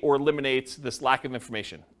mitigate or eliminate this lack of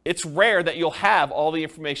information? It's rare that you'll have all the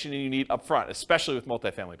information you need up front, especially with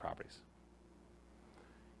multifamily properties.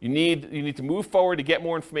 You need to move forward to get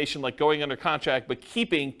more information, like going under contract, but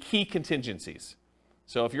keeping key contingencies.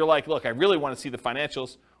 So if you're like, look, I really want to see the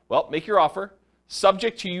financials, well, make your offer,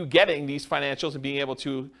 subject to you getting these financials and being able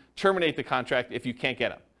to terminate the contract if you can't get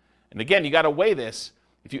them. And again, you got to weigh this.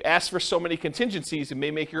 If you ask for so many contingencies, it may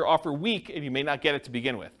make your offer weak and you may not get it to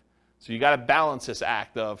begin with. So you got to balance this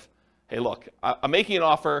act of, hey, look, I'm making an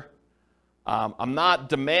offer. I'm not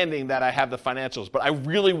demanding that I have the financials, but I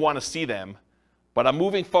really want to see them. But I'm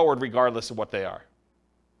moving forward regardless of what they are.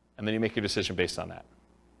 And then you make your decision based on that.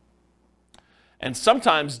 And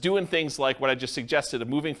sometimes doing things like what I just suggested of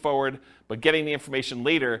moving forward, but getting the information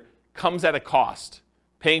later, comes at a cost.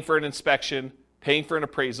 Paying for an inspection, paying for an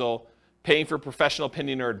appraisal, paying for professional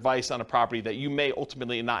opinion or advice on a property that you may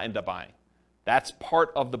ultimately not end up buying. That's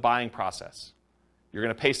part of the buying process. You're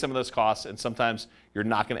going to pay some of those costs, and sometimes you're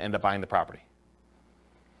not going to end up buying the property.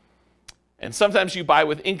 And sometimes you buy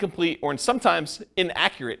with incomplete or sometimes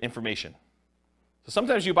inaccurate information. So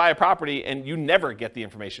sometimes you buy a property and you never get the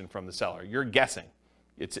information from the seller. You're guessing.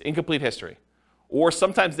 It's incomplete history. Or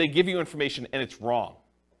sometimes they give you information and it's wrong.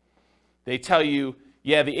 They tell you,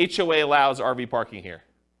 yeah, the HOA allows RV parking here.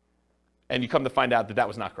 And you come to find out that that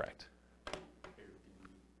was not correct.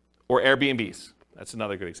 Or Airbnbs. That's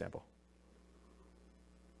another good example.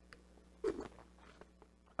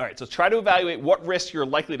 All right, so try to evaluate what risk you're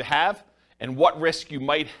likely to have and what risk you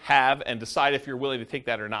might have and decide if you're willing to take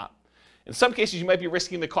that or not. In some cases, you might be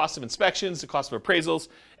risking the cost of inspections, the cost of appraisals,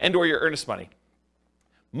 and or your earnest money.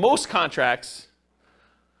 Most contracts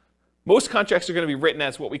are going to be written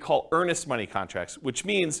as what we call earnest money contracts, which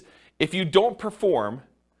means if you don't perform,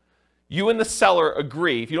 you and the seller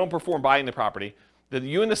agree, if you don't perform buying the property, that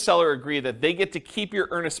you and the seller agree that they get to keep your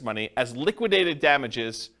earnest money as liquidated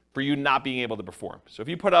damages for you not being able to perform. So if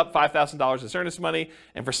you put up $5,000 as earnest money,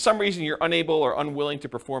 and for some reason you're unable or unwilling to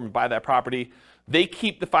perform and buy that property, they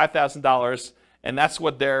keep the $5,000, and that's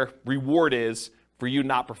what their reward is for you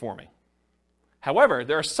not performing. However,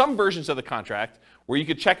 there are some versions of the contract where you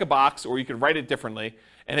could check a box or you could write it differently,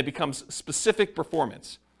 and it becomes specific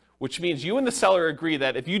performance, which means you and the seller agree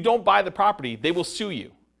that if you don't buy the property, they will sue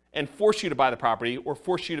you and force you to buy the property or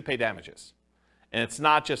force you to pay damages. And it's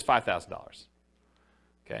not just $5,000.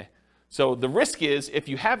 Okay? So the risk is if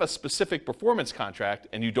you have a specific performance contract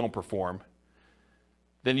and you don't perform,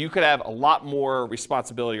 then you could have a lot more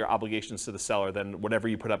responsibility or obligations to the seller than whatever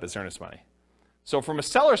you put up as earnest money. So from a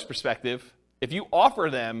seller's perspective, if you offer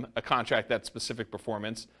them a contract that's specific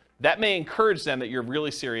performance, that may encourage them that you're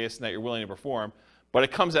really serious and that you're willing to perform, but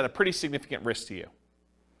it comes at a pretty significant risk to you.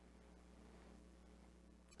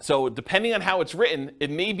 So depending on how it's written,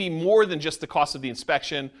 it may be more than just the cost of the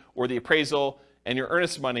inspection or the appraisal and your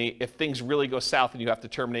earnest money if things really go south and you have to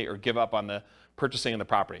terminate or give up on the purchasing of the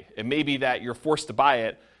property. It may be that you're forced to buy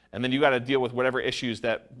it, and then you got to deal with whatever issues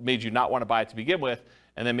that made you not want to buy it to begin with,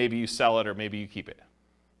 and then maybe you sell it or maybe you keep it.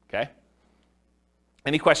 Okay?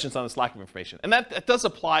 Any questions on this lack of information? And that does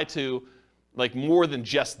apply to like more than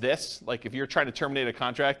just this. Like if you're trying to terminate a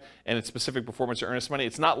contract and it's specific performance or earnest money,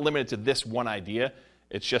 it's not limited to this one idea.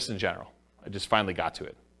 It's just in general. I just finally got to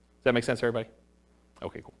it. Does that make sense, everybody?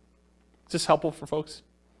 Okay, cool. Is this helpful for folks?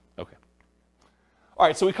 Okay. All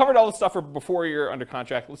right, so we covered all the stuff for before you're under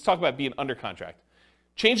contract. Let's talk about being under contract.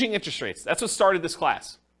 Changing interest rates. That's what started this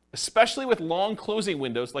class, especially with long closing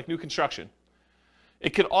windows like new construction.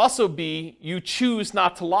 It could also be you choose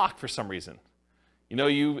not to lock for some reason. You know,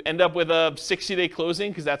 you end up with a 60-day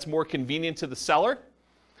closing because that's more convenient to the seller.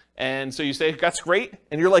 And so you say, that's great.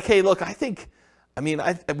 And you're like, hey, look, we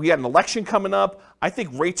got an election coming up. I think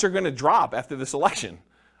rates are going to drop after this election.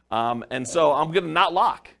 And so I'm going to not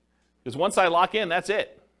lock. Because once I lock in, that's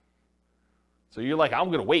it. So you're like, I'm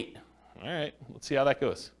going to wait. All right, let's see how that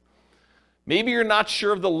goes. Maybe you're not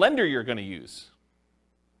sure of the lender you're going to use.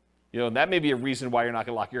 You know, that may be a reason why you're not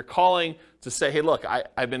going to lock. You're calling to say, hey, look,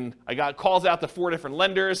 I got calls out to 4 different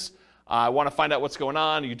lenders. I want to find out what's going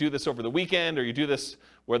on. You do this over the weekend, or you do this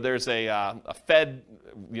where there's a Fed,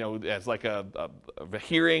 you know, as like a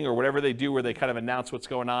hearing or whatever they do where they kind of announce what's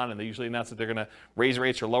going on, and they usually announce that they're going to raise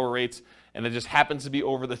rates or lower rates, and it just happens to be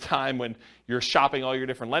over the time when you're shopping all your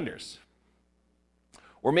different lenders.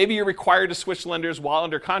 Or maybe you're required to switch lenders while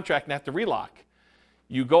under contract and have to relock.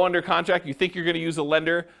 You go under contract, you think you're going to use a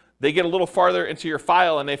lender, they get a little farther into your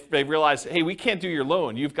file and they realize, hey, we can't do your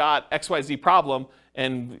loan. You've got XYZ problem,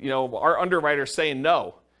 and you know our underwriter's saying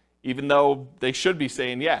no, even though they should be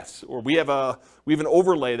saying yes. Or we have an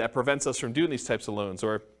overlay that prevents us from doing these types of loans.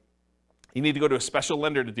 Or you need to go to a special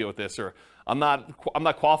lender to deal with this. Or I'm not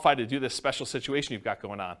qualified to do this special situation you've got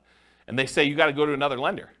going on. And they say you got to go to another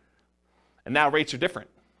lender. And now rates are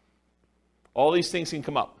different. All these things can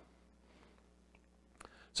come up.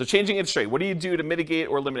 So changing interest rate, what do you do to mitigate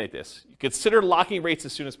or eliminate this? You consider locking rates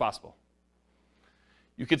as soon as possible.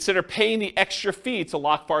 You consider paying the extra fee to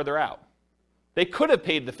lock farther out. They could have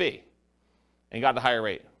paid the fee and got the higher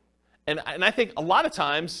rate. And I think a lot of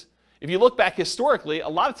times, if you look back historically, a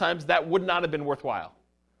lot of times that would not have been worthwhile.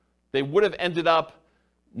 They would have ended up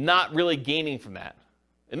not really gaining from that.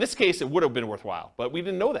 In this case, it would have been worthwhile, but we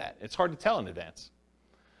didn't know that. It's hard to tell in advance.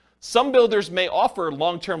 Some builders may offer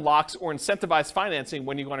long-term locks or incentivized financing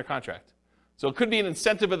when you go under contract. So it could be an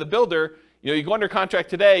incentive of the builder. You know, you go under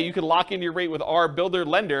contract today, you can lock in your rate with our builder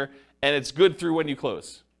lender, and it's good through when you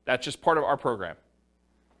close. That's just part of our program.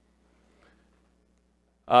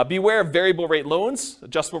 Beware of variable rate loans,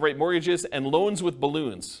 adjustable rate mortgages, and loans with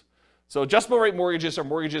balloons. So adjustable rate mortgages are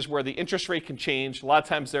mortgages where the interest rate can change. A lot of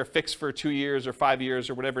times they're fixed for 2 years or 5 years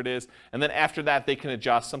or whatever it is. And then after that, they can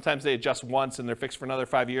adjust. Sometimes they adjust once and they're fixed for another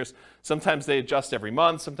 5 years. Sometimes they adjust every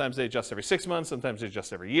month. Sometimes they adjust every 6 months. Sometimes they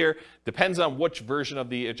adjust every year. Depends on which version of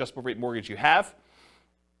the adjustable rate mortgage you have.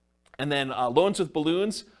 And then loans with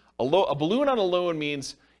balloons. A balloon on a loan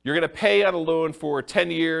means you're going to pay on a loan for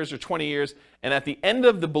 10 years or 20 years. And at the end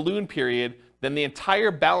of the balloon period, then the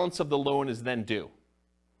entire balance of the loan is then due.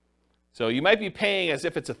 So you might be paying as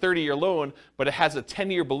if it's a 30-year loan, but it has a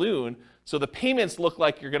 10-year balloon. So the payments look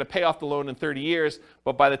like you're going to pay off the loan in 30 years,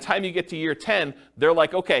 but by the time you get to year 10, they're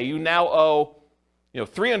like, okay, you now owe,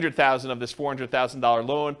 $300,000 of this $400,000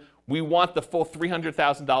 loan. We want the full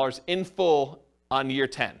 $300,000 in full on year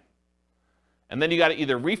 10. And then you got to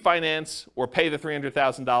either refinance or pay the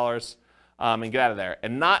 $300,000 and get out of there.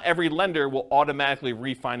 And not every lender will automatically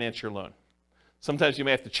refinance your loan. Sometimes you may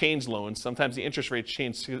have to change loans. Sometimes the interest rates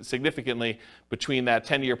change significantly between that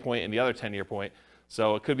 10-year point and the other 10-year point.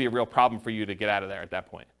 So it could be a real problem for you to get out of there at that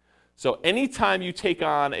point. So anytime you take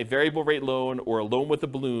on a variable rate loan or a loan with a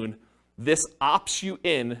balloon, this opts you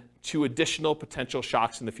in to additional potential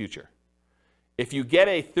shocks in the future. If you get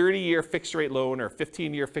a 30-year fixed rate loan or a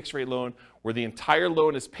 15-year fixed rate loan where the entire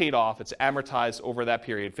loan is paid off, it's amortized over that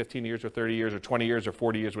period, 15 years or 30 years or 20 years or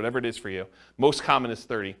 40 years, whatever it is for you. Most common is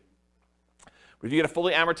 30. But if you get a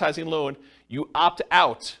fully amortizing loan, you opt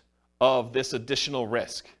out of this additional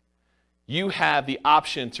risk. You have the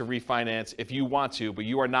option to refinance if you want to, but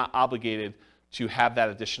you are not obligated to have that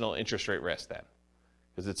additional interest rate risk then.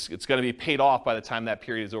 Because it's going to be paid off by the time that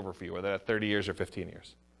period is over for you, whether that's 30 years or 15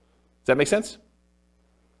 years. Does that make sense?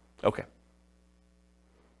 Okay.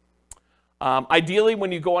 Ideally,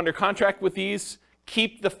 when you go under contract with these,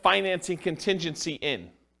 keep the financing contingency in.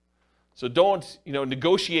 So don't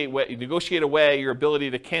negotiate away your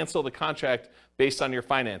ability to cancel the contract based on your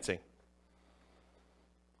financing.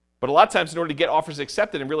 But a lot of times in order to get offers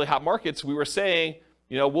accepted in really hot markets, we were saying,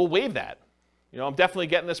 we'll waive that. I'm definitely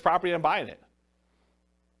getting this property and I'm buying it.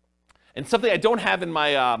 And something I don't have in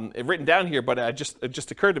my written down here, but it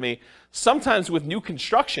just occurred to me, sometimes with new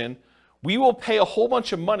construction, we will pay a whole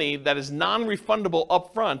bunch of money that is non-refundable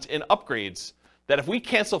upfront in upgrades that if we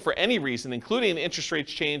cancel for any reason, including the interest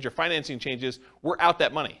rates change or financing changes, we're out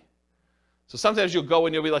that money. So sometimes you'll go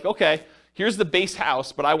and you'll be like, okay, here's the base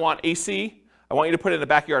house, but I want AC. I want you to put in a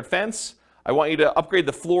backyard fence. I want you to upgrade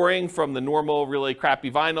the flooring from the normal, really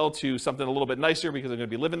crappy vinyl to something a little bit nicer because I'm going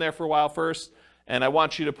to be living there for a while first. And I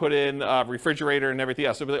want you to put in a refrigerator and everything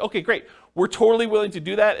else. So we'll be like, okay, great. We're totally willing to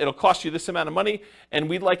do that. It'll cost you this amount of money. And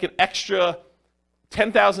we'd like an extra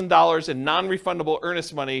 $10,000 in non-refundable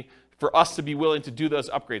earnest money for us to be willing to do those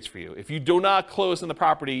upgrades for you. If you do not close on the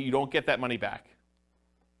property, you don't get that money back.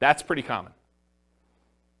 That's pretty common.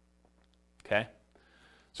 Okay?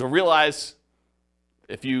 So realize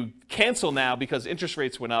if you cancel now because interest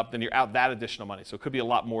rates went up, then you're out that additional money. So it could be a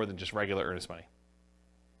lot more than just regular earnest money.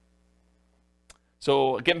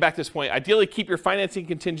 So getting back to this point, ideally keep your financing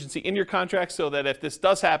contingency in your contract so that if this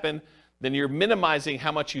does happen, then you're minimizing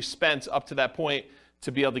how much you spent up to that point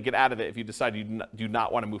to be able to get out of it if you decide you do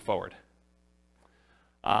not want to move forward.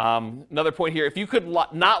 Another point here, if you could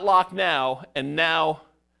not lock now, and now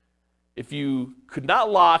if you could not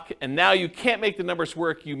lock and now you can't make the numbers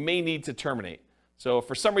work, you may need to terminate. So if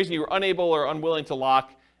for some reason you were unable or unwilling to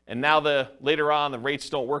lock, and now later on the rates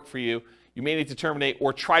don't work for you, you may need to terminate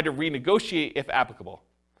or try to renegotiate if applicable.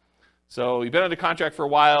 So you've been under contract for a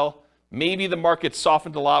while. Maybe the market's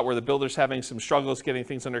softened a lot where the builder's having some struggles getting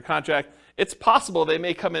things under contract. It's possible they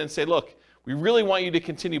may come in and say, look, we really want you to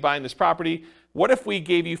continue buying this property. What if we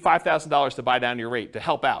gave you $5,000 to buy down your rate to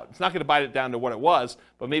help out? It's not going to buy it down to what it was,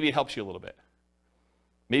 but maybe it helps you a little bit.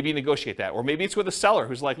 Maybe you negotiate that. Or maybe it's with a seller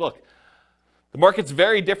who's like, look, the market's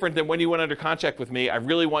very different than when you went under contract with me. I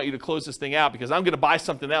really want you to close this thing out because I'm going to buy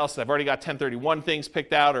something else. I've already got 1031 things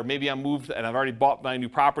picked out, or maybe I'm moved and I've already bought my new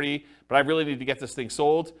property, but I really need to get this thing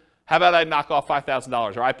sold. How about I knock off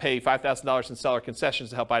 $5,000, or I pay $5,000 in seller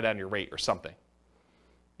concessions to help buy down your rate or something?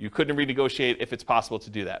 You couldn't renegotiate if it's possible to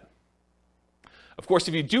do that. Of course,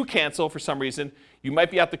 if you do cancel for some reason, you might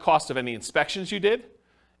be at the cost of any inspections you did,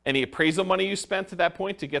 any appraisal money you spent at that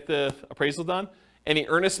point to get the appraisal done, any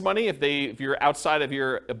earnest money if you're outside of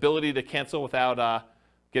your ability to cancel without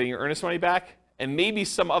getting your earnest money back, and maybe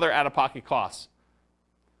some other out-of-pocket costs.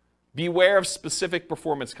 Beware of specific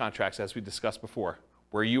performance contracts, as we discussed before,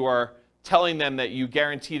 where you are telling them that you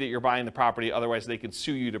guarantee that you're buying the property, otherwise they can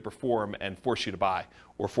sue you to perform and force you to buy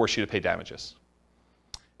or force you to pay damages.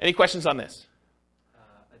 Any questions on this?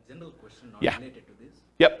 A general question not Yeah. related to this.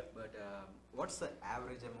 Yep. But what's the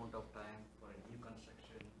average amount of time for a new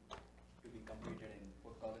construction to be completed in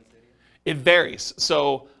Fort Collins area? It varies.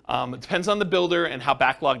 So it depends on the builder and how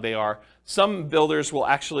backlogged they are. Some builders will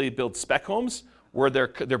actually build spec homes where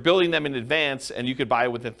they're building them in advance and you could buy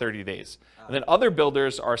it within 30 days. And then other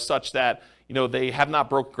builders are such that they have not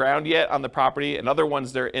broke ground yet on the property, and other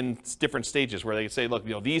ones they're in different stages where they say, look,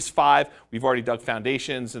 these 5 we've already dug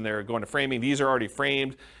foundations and they're going to framing. These are already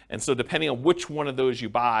framed, and so depending on which one of those you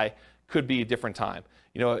buy, could be a different time.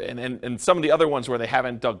 And some of the other ones where they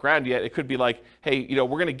haven't dug ground yet, it could be like, hey, we're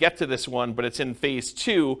going to get to this one, but it's in phase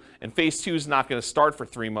 2, and phase 2 is not going to start for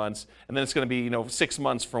 3 months, and then it's going to be 6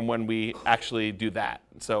 months from when we actually do that.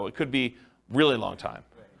 So it could be really long time.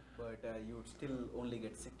 Right. But you would still only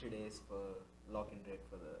get 60 days for lock-in rate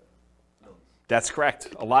for the loans. That's correct.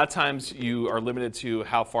 A lot of times you are limited to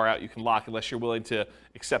how far out you can lock unless you're willing to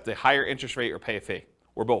accept a higher interest rate or pay a fee,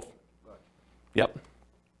 or both. Got it. Yep.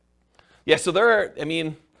 Yeah, so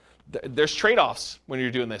there's trade-offs when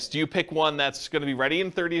you're doing this. Do you pick one that's going to be ready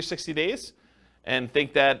in 30 or 60 days and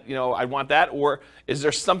think that, I want that? Or is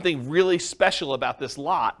there something really special about this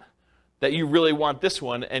lot that you really want this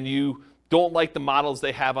one and you don't like the models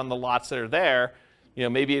they have on the lots that are there?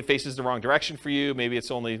 Maybe it faces the wrong direction for you. Maybe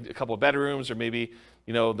it's only a couple of bedrooms, or maybe,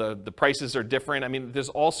 the prices are different. I mean, there's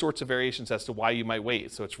all sorts of variations as to why you might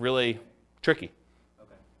wait. So it's really tricky.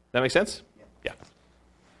 Okay. That make sense? Yeah.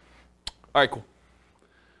 All right, cool.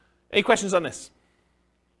 Any questions on this?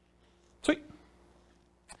 Sweet.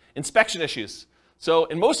 Inspection issues. So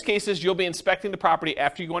in most cases, you'll be inspecting the property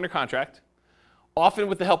after you go under contract, often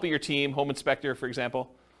with the help of your team, home inspector, for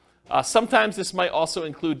example. Sometimes this might also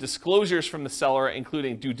include disclosures from the seller,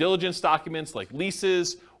 including due diligence documents like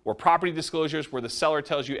leases or property disclosures where the seller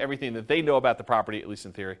tells you everything that they know about the property, at least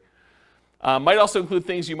in theory. Might also include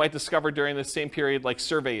things you might discover during the same period, like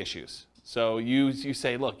survey issues. So you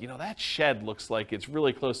say, look, that shed looks like it's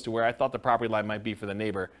really close to where I thought the property line might be for the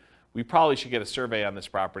neighbor. We probably should get a survey on this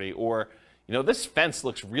property. Or, this fence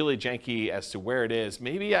looks really janky as to where it is.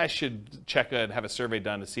 Maybe I should check and have a survey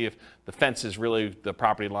done to see if the fence is really the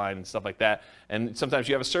property line and stuff like that. And sometimes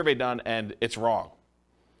you have a survey done and it's wrong.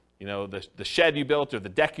 The shed you built or the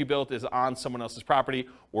deck you built is on someone else's property,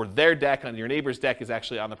 or their deck on your neighbor's deck is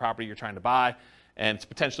actually on the property you're trying to buy, and it's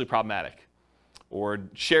potentially problematic. Or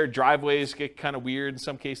shared driveways get kind of weird in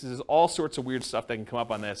some cases. There's all sorts of weird stuff that can come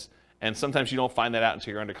up on this, and sometimes you don't find that out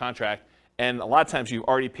until you're under contract. And a lot of times you've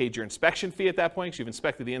already paid your inspection fee at that point, because you've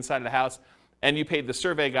inspected the inside of the house, and you paid the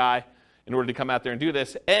survey guy in order to come out there and do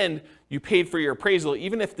this, and you paid for your appraisal,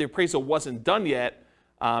 even if the appraisal wasn't done yet,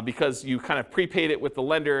 because you kind of prepaid it with the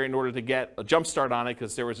lender in order to get a jump start on it,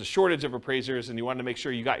 because there was a shortage of appraisers and you wanted to make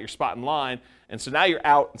sure you got your spot in line. And so now you're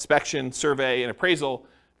out, inspection, survey, and appraisal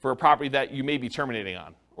for a property that you may be terminating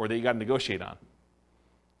on or that you got to negotiate on.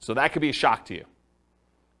 So that could be a shock to you. You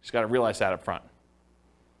just got to realize that up front.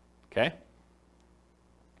 Okay?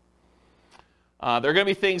 There are going to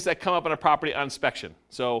be things that come up on a property on inspection.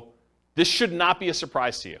 So this should not be a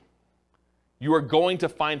surprise to you. You are going to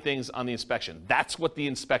find things on the inspection. That's what the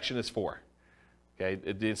inspection is for. Okay?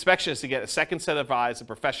 The inspection is to get a second set of eyes, a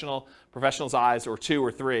professional's eyes, or 2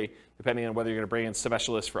 or 3, depending on whether you're going to bring in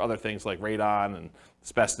specialists for other things like radon and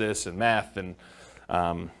asbestos and meth and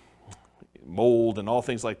mold and all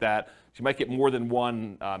things like that. You might get more than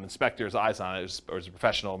one inspector's eyes on it or as a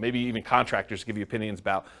professional. Maybe even contractors give you opinions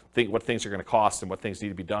about what things are going to cost and what things need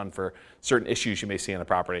to be done for certain issues you may see on the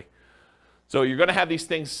property. So you're going to have these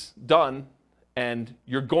things done, and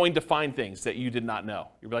you're going to find things that you did not know.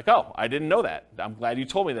 You'll be like, oh, I didn't know that. I'm glad you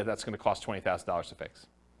told me that that's going to cost $20,000 to fix.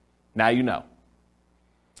 Now you know.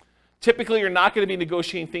 Typically, you're not going to be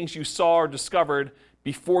negotiating things you saw or discovered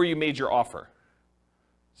before you made your offer.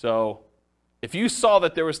 So if you saw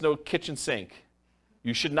that there was no kitchen sink,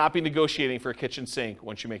 you should not be negotiating for a kitchen sink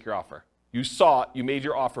once you make your offer. You saw it, you made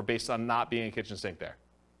your offer based on not being a kitchen sink there.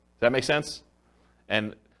 Does that make sense?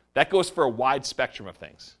 And that goes for a wide spectrum of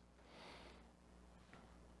things.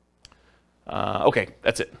 Okay,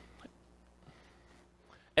 that's it.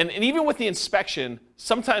 And even with the inspection,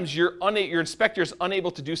 sometimes your inspector is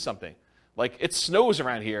unable to do something. Like it snows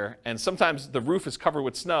around here, and sometimes the roof is covered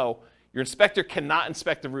with snow. Your inspector cannot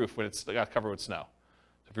inspect the roof when it's got covered with snow.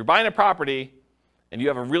 So if you're buying a property and you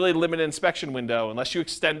have a really limited inspection window, unless you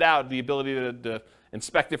extend out the ability to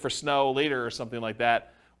inspect it for snow later or something like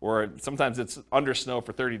that, or sometimes it's under snow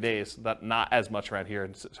for 30 days, not as much around here,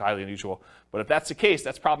 it's highly unusual. But if that's the case,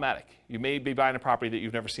 that's problematic. You may be buying a property that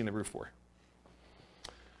you've never seen the roof for.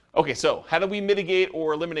 Okay, so how do we mitigate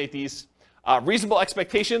or eliminate these? Reasonable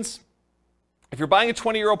expectations. If you're buying a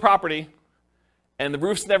 20-year-old property and the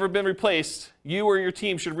roof's never been replaced, you or your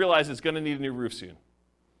team should realize it's going to need a new roof soon.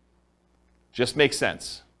 Just makes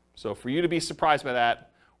sense. So for you to be surprised by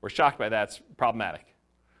that or shocked by that, it's problematic.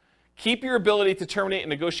 Keep your ability to terminate and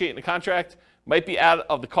negotiate in the contract. Might be out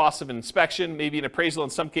of the cost of an inspection, maybe an appraisal in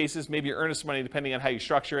some cases, maybe your earnest money depending on how you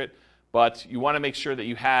structure it. But you want to make sure that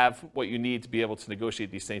you have what you need to be able to negotiate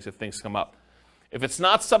these things if things come up. If it's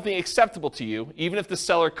not something acceptable to you, even if the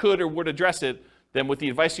seller could or would address it, then with the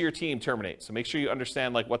advice of your team, terminate. So make sure you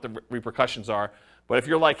understand like what the repercussions are. But if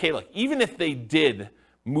you're like, hey, look, even if they did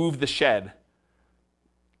move the shed,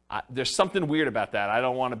 there's something weird about that. I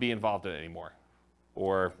don't want to be involved in it anymore,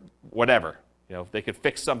 or whatever. You know, if they could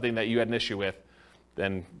fix something that you had an issue with,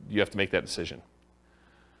 then you have to make that decision.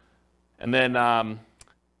 And then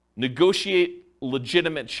negotiate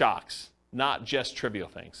legitimate shocks, not just trivial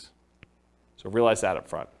things. So realize that up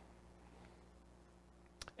front.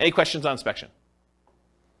 Any questions on inspection?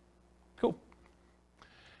 Cool.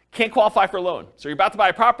 Can't qualify for a loan. So you're about to buy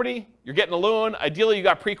a property, you're getting a loan. Ideally, you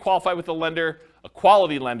got pre-qualified with a lender, a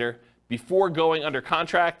quality lender, before going under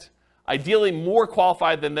contract. Ideally, more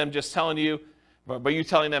qualified than them just telling you, but you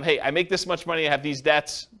telling them, hey, I make this much money, I have these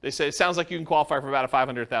debts. They say, it sounds like you can qualify for about a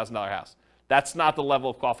 $500,000 house. That's not the level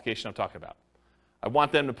of qualification I'm talking about. I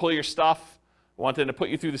want them to pull your stuff. I want them to put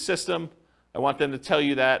you through the system. I want them to tell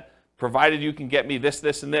you that provided you can get me this,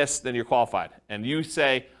 this, and this, then you're qualified. And you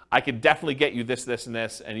say, I can definitely get you this, this, and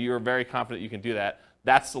this, and you're very confident you can do that.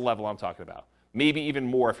 That's the level I'm talking about. Maybe even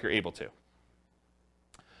more if you're able to.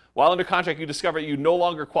 While under contract, you discover you no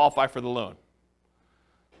longer qualify for the loan.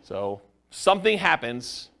 So something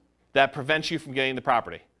happens that prevents you from getting the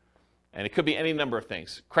property. And it could be any number of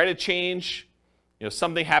things. Credit change,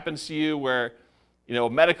 something happens to you where, a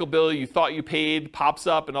medical bill you thought you paid pops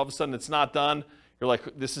up and all of a sudden it's not done. You're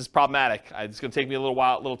like, this is problematic. It's going to take me a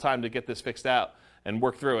little time to get this fixed out and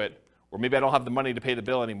work through it. Or maybe I don't have the money to pay the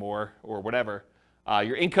bill anymore or whatever.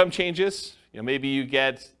 Your income changes. Maybe you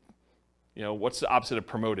get, what's the opposite of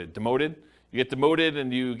promoted? Demoted. You get demoted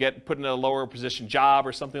and you get put in a lower position job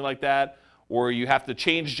or something like that. Or you have to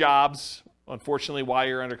change jobs. Unfortunately, while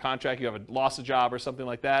you're under contract, you have lost a job or something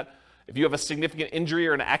like that. If you have a significant injury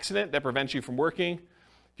or an accident that prevents you from working,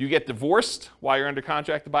 if you get divorced while you're under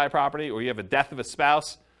contract to buy a property, or you have a death of a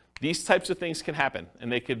spouse, these types of things can happen,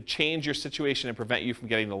 and they could change your situation and prevent you from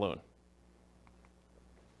getting the loan.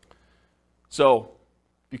 So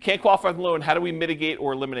if you can't qualify for the loan, how do we mitigate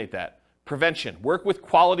or eliminate that? Prevention. Work with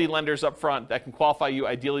quality lenders up front that can qualify you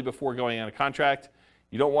ideally before going on a contract.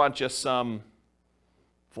 You don't want just some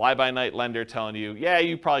fly-by-night lender telling you, yeah,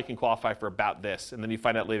 you probably can qualify for about this, and then you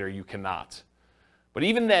find out later you cannot. But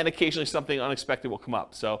even then, occasionally something unexpected will come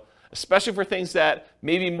up. So especially for things that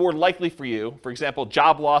may be more likely for you, for example,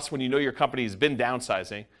 job loss when you know your company has been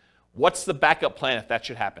downsizing, what's the backup plan if that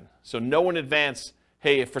should happen? So know in advance,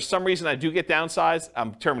 hey, if for some reason I do get downsized,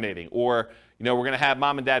 I'm terminating. Or we're going to have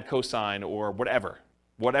mom and dad co-sign or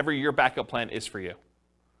whatever your backup plan is for you.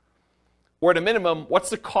 Or at a minimum, what's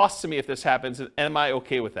the cost to me if this happens, and am I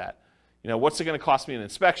okay with that? What's it going to cost me in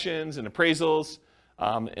inspections and appraisals?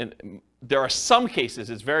 And there are some cases,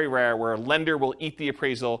 it's very rare, where a lender will eat the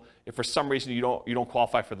appraisal if for some reason you don't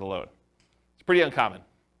qualify for the loan. It's pretty uncommon,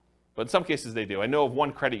 but in some cases they do. I know of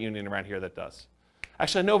one credit union around here that does.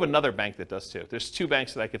 Actually, I know of another bank that does too. There's 2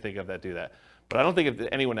 banks that I could think of that do that, but I don't think of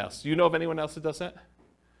anyone else. Do you know of anyone else that does that?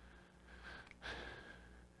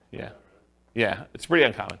 Yeah, it's pretty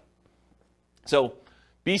uncommon. So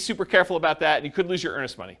be super careful about that, and you could lose your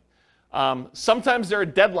earnest money. Sometimes there are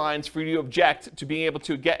deadlines for you to object to being able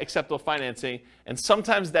to get acceptable financing, and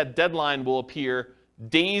sometimes that deadline will appear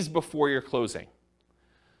days before your closing.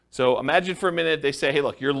 So imagine for a minute they say, hey,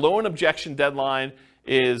 look, your loan objection deadline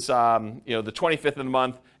is the 25th of the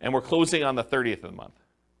month, and we're closing on the 30th of the month.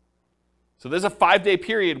 So there's a 5-day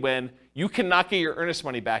period when you cannot get your earnest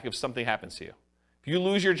money back if something happens to you. If you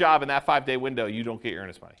lose your job in that 5-day window, you don't get your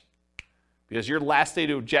earnest money. Because your last day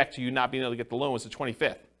to object to you not being able to get the loan was the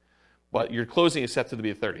 25th. But your closing is set to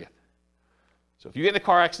be the 30th. So if you get in a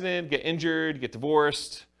car accident, get injured, get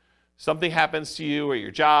divorced, something happens to you or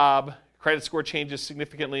your job, credit score changes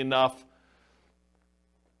significantly enough,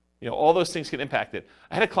 all those things can impact it.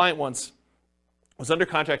 I had a client once, was under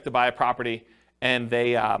contract to buy a property, and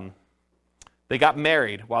they got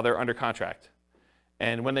married while they were under contract.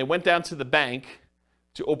 And when they went down to the bank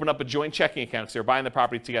to open up a joint checking account, because they were buying the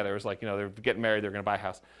property together, it was like, they're getting married, they're going to buy a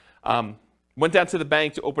house. Went down to the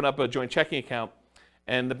bank to open up a joint checking account,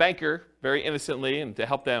 and the banker, very innocently, and to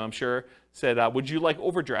help them, I'm sure, said, would you like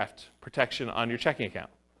overdraft protection on your checking account?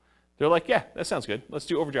 They're like, yeah, that sounds good. Let's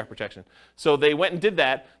do overdraft protection. So they went and did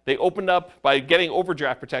that. They opened up, by getting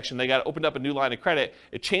overdraft protection, they opened up a new line of credit.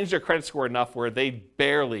 It changed their credit score enough where they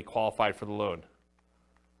barely qualified for the loan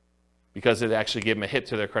because it actually gave them a hit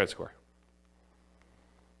to their credit score.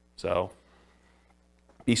 So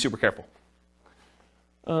be super careful.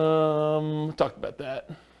 we talked about that.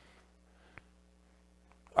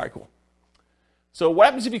 All right, cool. So what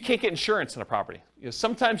happens if you can't get insurance on a property?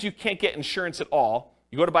 Sometimes you can't get insurance at all.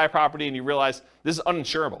 You go to buy a property and you realize this is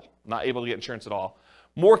uninsurable. I'm not able to get insurance at all.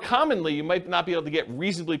 More commonly, you might not be able to get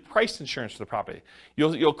reasonably priced insurance for the property.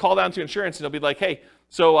 You'll call down to insurance and they'll be like, hey,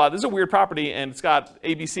 so this is a weird property and it's got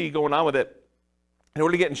ABC going on with it. In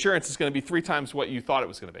order to get insurance, it's going to be 3 times what you thought it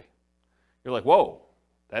was going to be. You're like, whoa,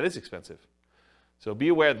 that is expensive. So be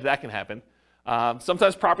aware that can happen.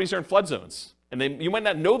 Sometimes properties are in flood zones. And you might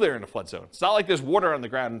not know they're in a flood zone. It's not like there's water on the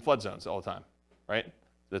ground in flood zones all the time, right?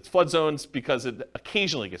 It's flood zones because it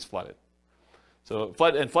occasionally gets flooded. So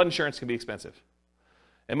flood insurance can be expensive.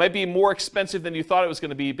 It might be more expensive than you thought it was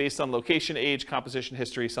going to be based on location, age, composition,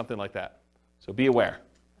 history, something like that. So be aware.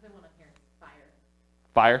 Another one on here is fire.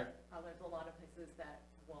 Fire? There's a lot of places that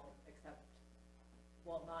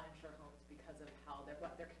will not insure homes because of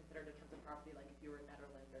what they're considered in terms of property. Like if you were in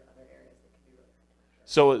Netherlands or other areas, it can be really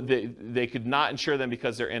hard to insure. So they could not insure them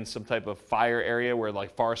because they're in some type of fire area where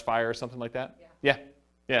like forest fire or something like that? Yeah.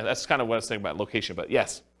 Yeah, that's kind of what I was thinking about location, but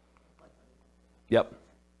yes. Yep.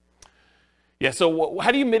 Yeah, so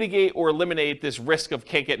how do you mitigate or eliminate this risk of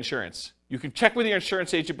can't get insurance? You can check with your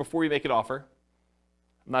insurance agent before you make an offer.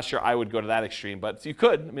 I'm not sure I would go to that extreme, but you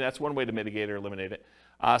could. I mean, that's one way to mitigate or eliminate it.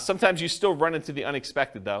 Sometimes you still run into the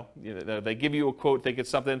unexpected, though. They give you a quote, think it's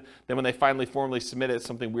something, then when they finally formally submit it,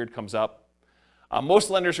 something weird comes up.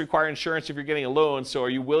 Most lenders require insurance if you're getting a loan, so are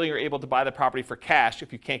you willing or able to buy the property for cash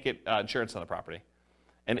if you can't get insurance on the property?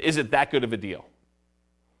 And is it that good of a deal?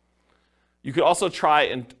 You could also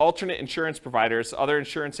try alternate insurance providers, other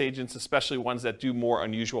insurance agents, especially ones that do more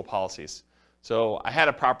unusual policies. So I had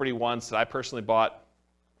a property once that I personally bought,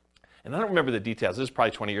 and I don't remember the details. This was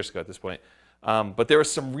probably 20 years ago at this point. But there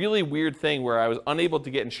was some really weird thing where I was unable to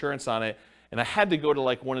get insurance on it, and I had to go to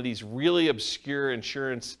like one of these really obscure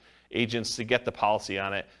insurance agents to get the policy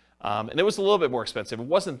on it. And it was a little bit more expensive. It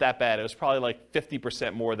wasn't that bad. It was probably like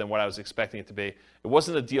 50% more than what I was expecting it to be. It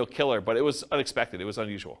wasn't a deal killer, but it was unexpected. It was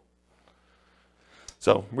unusual.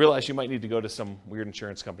 So realize you might need to go to some weird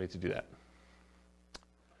insurance company to do that.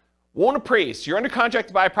 Won't appraise. You're under contract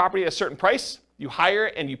to buy a property at a certain price. You hire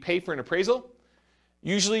and you pay for an appraisal.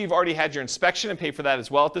 Usually you've already had your inspection and pay for that as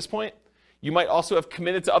well at this point. You might also have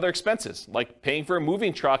committed to other expenses, like paying for a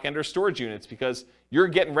moving truck and or storage units because you're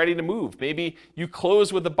getting ready to move. Maybe you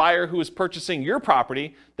close with the buyer who is purchasing your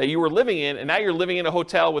property that you were living in, and now you're living in a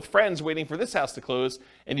hotel with friends waiting for this house to close,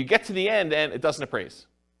 and you get to the end and it doesn't appraise.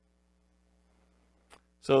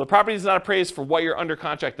 So the property is not appraised for what you're under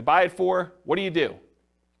contract to buy it for. What do?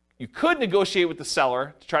 You could negotiate with the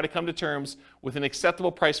seller to try to come to terms with an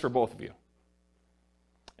acceptable price for both of you.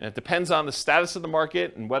 And it depends on the status of the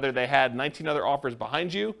market and whether they had 19 other offers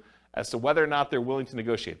behind you as to whether or not they're willing to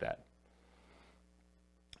negotiate that.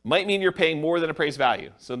 Might mean you're paying more than appraised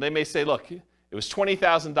value. So they may say, look, it was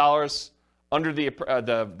 $20,000 under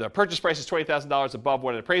the purchase price is $20,000 above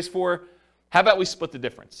what it appraised for. How about we split the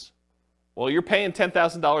difference? Well, you're paying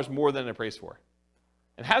 $10,000 more than it appraised for.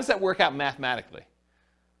 And how does that work out mathematically,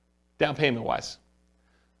 down payment-wise?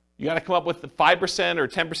 You got to come up with the 5% or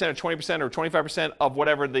 10% or 20% or 25% of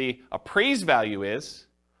whatever the appraised value is,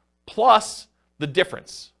 plus the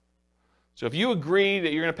difference. So if you agree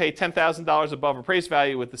that you're going to pay $10,000 above appraised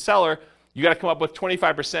value with the seller, you got to come up with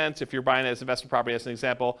 25%, if you're buying it as investment property as an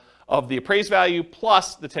example, of the appraised value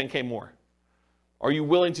plus the 10K more. Are you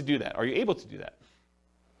willing to do that? Are you able to do that?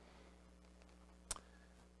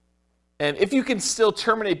 And if you can still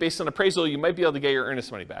terminate based on appraisal, you might be able to get your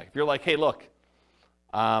earnest money back. If you're like, hey, look,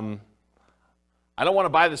 I don't want to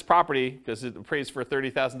buy this property because it appraised for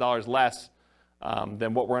 $30,000 less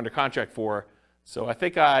than what we're under contract for, so I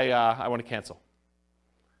think I want to cancel.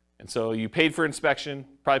 And so you paid for inspection,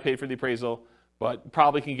 probably paid for the appraisal, but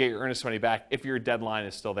probably can get your earnest money back if your deadline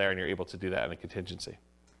is still there and you're able to do that in a contingency.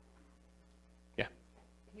 Yeah?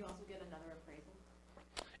 Can you also get another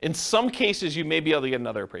appraisal? In some cases, you may be able to get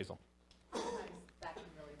another appraisal. Sometimes that can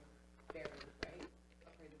really vary, right?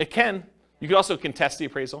 Appraisal. It can. You could also contest the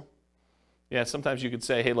appraisal. Yeah, sometimes you could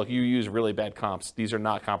say, hey, look, you use really bad comps. These are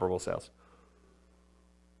not comparable sales.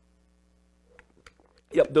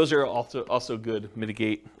 Yep, those are also good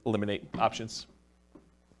mitigate, eliminate options.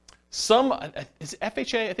 Some, is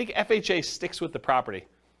FHA? I think FHA sticks with the property.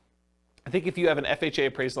 I think if you have an FHA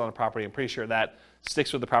appraisal on a property, I'm pretty sure that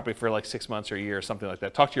sticks with the property for like 6 months or a year or something like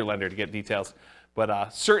that. Talk to your lender to get details. But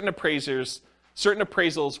certain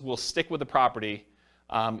appraisals will stick with the property,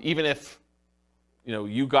 even if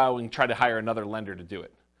you go and try to hire another lender to do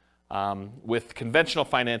it. With conventional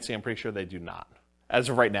financing, I'm pretty sure they do not, as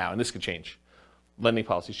of right now, and this could change. Lending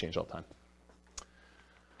policies change all the time.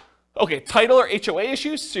 Okay, title or HOA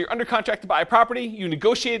issues. So you're under contract to buy a property. You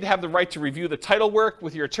negotiated to have the right to review the title work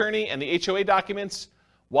with your attorney and the HOA documents.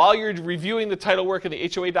 While you're reviewing the title work and the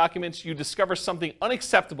HOA documents, you discover something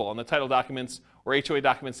unacceptable in the title documents or HOA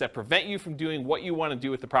documents that prevent you from doing what you want to do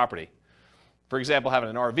with the property. For example, having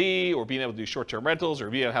an RV, or being able to do short-term rentals, or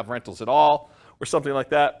being able to have rentals at all, or something like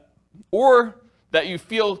that. Or that you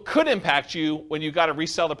feel could impact you when you got to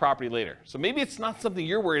resell the property later. So maybe it's not something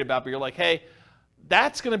you're worried about, but you're like, hey,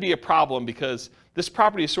 that's going to be a problem because this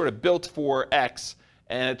property is sort of built for X,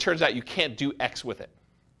 and it turns out you can't do X with it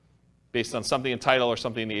based on something in title or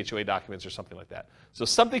something in the HOA documents or something like that. So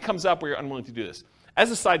something comes up where you're unwilling to do this.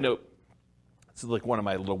 As a side note, this is like one of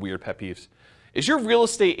my little weird pet peeves. Is your real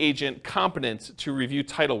estate agent competent to review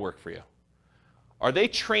title work for you? Are they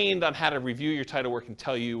trained on how to review your title work and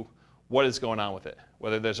tell you what is going on with it,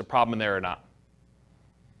 whether there's a problem in there or not?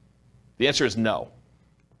 The answer is no.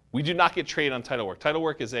 We do not get trained on title work. Title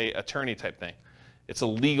work is an attorney type thing. It's a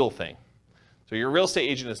legal thing. So your real estate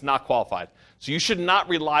agent is not qualified. So you should not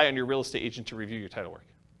rely on your real estate agent to review your title work.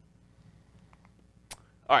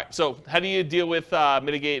 All right, so how do you deal with,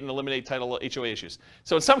 mitigate and eliminate title HOA issues?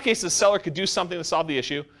 So in some cases, the seller could do something to solve the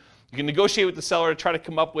issue. You can negotiate with the seller to try to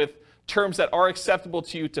come up with terms that are acceptable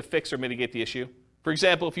to you to fix or mitigate the issue. For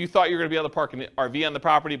example, if you thought you were going to be able to park an RV on the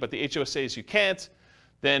property, but the HOA says you can't,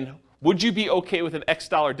 then would you be okay with an X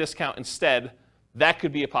dollar discount instead? That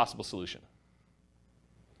could be a possible solution.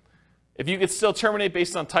 If you could still terminate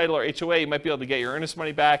based on title or HOA, you might be able to get your earnest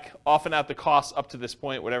money back, often out the costs up to this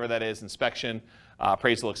point, whatever that is, inspection,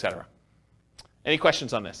 appraisal, etc. Any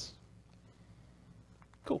questions on this?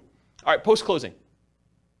 Cool. All right, post-closing.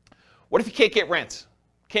 What if you can't get rent?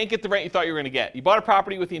 Can't get the rent you thought you were going to get. You bought a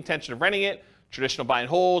property with the intention of renting it, traditional buy and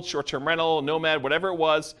hold, short-term rental, nomad, whatever it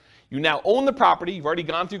was. You now own the property. You've already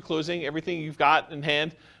gone through closing, everything you've got in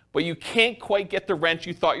hand, but you can't quite get the rent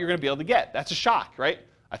you thought you were going to be able to get. That's a shock, right?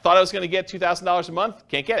 I thought I was going to get $2,000 a month.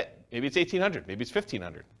 Can't get it. Maybe it's $1,800. Maybe it's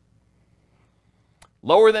 $1,500.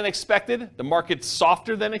 Lower than expected. The market's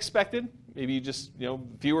softer than expected. Maybe you just,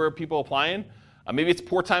 fewer people applying. Maybe it's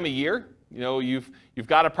poor time of year. You've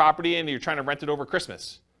got a property and you're trying to rent it over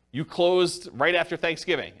Christmas. You closed right after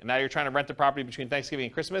Thanksgiving, and now you're trying to rent the property between Thanksgiving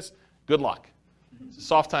and Christmas. Good luck. It's a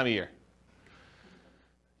soft time of year.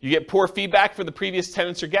 You get poor feedback from the previous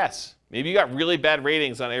tenants or guests. Maybe you got really bad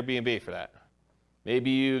ratings on Airbnb for that.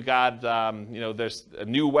 Maybe you got, there's a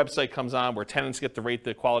new website comes on where tenants get to rate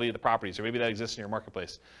the quality of the properties, or maybe that exists in your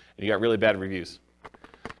marketplace, and you got really bad reviews.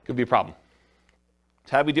 Could be a problem.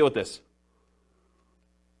 So how do we deal with this?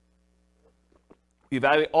 We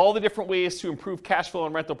evaluate all the different ways to improve cash flow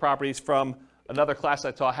on rental properties from another class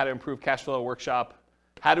I taught, How to Improve Cash Flow Workshop,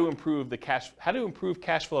 How to Improve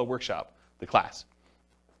Cash Flow Workshop, the class.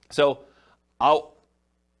 So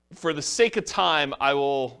for the sake of time, I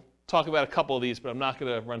will talk about a couple of these, but I'm not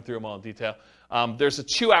going to run through them all in detail. There's a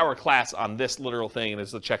 2-hour class on this literal thing, and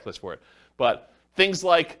there's a checklist for it. But things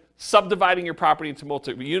like subdividing your property into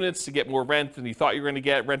multiple units to get more rent than you thought you were going to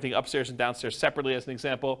get, renting upstairs and downstairs separately as an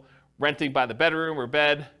example, renting by the bedroom or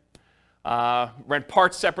bed, rent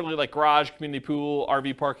parts separately like garage, community pool,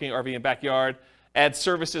 RV parking, RV and backyard, add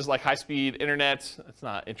services like high-speed internet. That's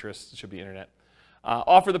not interest, it should be internet.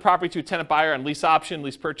 Offer the property to a tenant buyer on lease option,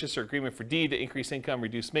 lease purchase, or agreement for deed to increase income,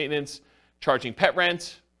 reduce maintenance, charging pet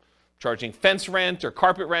rent, charging fence rent or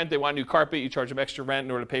carpet rent. They want new carpet, you charge them extra rent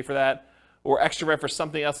in order to pay for that, or extra rent for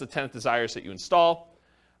something else the tenant desires that you install.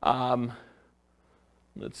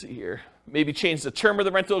 Let's see here. Maybe change the term of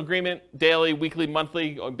the rental agreement, daily, weekly,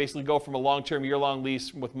 monthly, or basically go from a long-term, year-long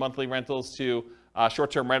lease with monthly rentals to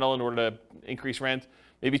short-term rental in order to increase rent.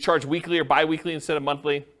 Maybe charge weekly or bi-weekly instead of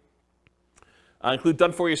monthly. Include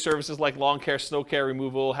done-for-you services like lawn care, snow care,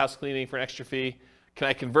 removal, house cleaning for an extra fee. Can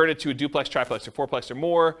I convert it to a duplex, triplex, or fourplex or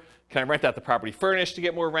more? Can I rent out the property furnished to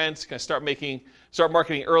get more rents? Can I start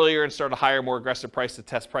marketing earlier and start a higher, more aggressive price to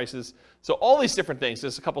test prices? So all these different things.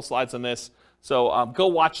 There's a couple slides on this. So go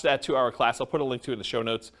watch that 2-hour class. I'll put a link to it in the show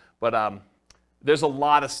notes. But there's a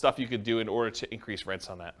lot of stuff you could do in order to increase rents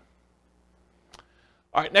on that.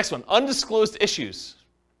 All right, next one, undisclosed issues.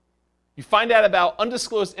 You find out about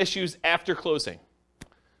undisclosed issues after closing.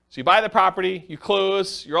 So you buy the property, you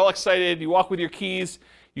close, you're all excited, you walk with your keys,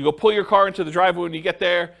 you go pull your car into the driveway when you get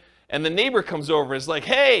there, and the neighbor comes over and is like,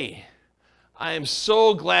 hey, I am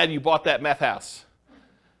so glad you bought that meth house.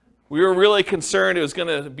 We were really concerned it was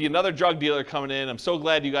going to be another drug dealer coming in. I'm so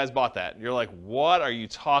glad you guys bought that. And you're like, what are you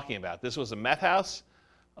talking about? This was a meth house?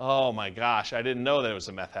 Oh my gosh, I didn't know that it was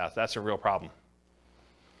a meth house. That's a real problem.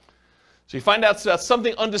 So you find out about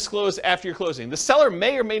something undisclosed after your closing. The seller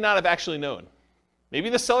may or may not have actually known. Maybe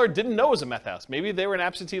the seller didn't know it was a meth house. Maybe they were an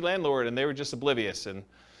absentee landlord and they were just oblivious and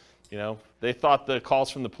You know, they thought the calls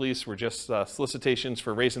from the police were just solicitations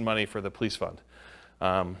for raising money for the police fund,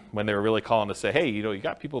 when they were really calling to say, hey, you know, you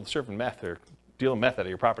got people serving meth or dealing meth out of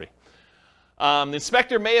your property. The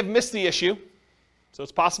inspector may have missed the issue. So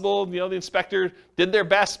it's possible, you know, the inspector did their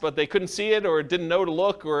best, but they couldn't see it or didn't know to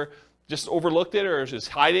look or just overlooked it or was just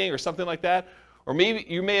hiding or something like that. Or maybe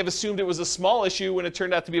you may have assumed it was a small issue when it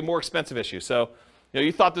turned out to be a more expensive issue. So, you know,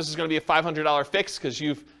 you thought this was going to be a $500 fix because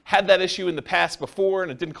you've had that issue in the past before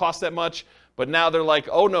and it didn't cost that much. But now they're like,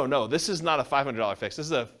 oh, no, this is not a $500 fix. This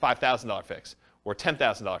is a $5,000 fix or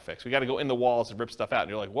 $10,000 fix. We got to go in the walls and rip stuff out. And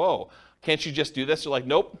you're like, whoa, can't you just do this? They're like,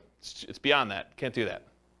 nope, it's beyond that. Can't do that.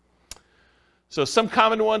 So some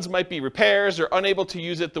common ones might be repairs or unable to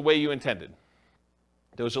use it the way you intended.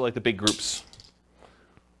 Those are like the big groups.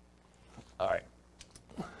 All right.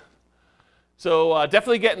 So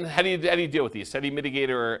definitely how do you deal with these? How do you mitigate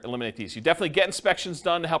or eliminate these? You definitely get inspections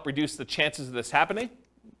done to help reduce the chances of this happening.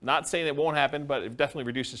 Not saying it won't happen, but it definitely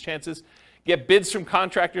reduces chances. Get bids from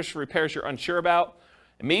contractors for repairs you're unsure about,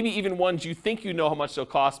 and maybe even ones you think you know how much they'll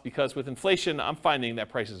cost, because with inflation, I'm finding that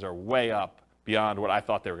prices are way up beyond what I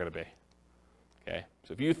thought they were going to be. Okay,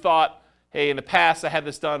 so if you thought, hey, in the past I had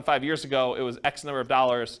this done 5 years ago, it was X number of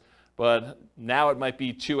dollars, but now it might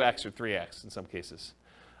be 2X or 3X in some cases.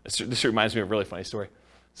 This reminds me of a really funny story.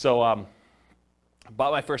 So I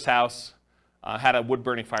bought my first house, had a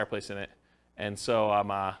wood-burning fireplace in it, and so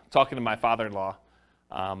I'm talking to my father-in-law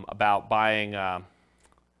about buying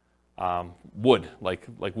wood, like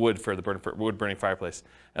wood for the wood-burning fireplace. And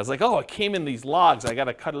I was like, oh, it came in these logs. I got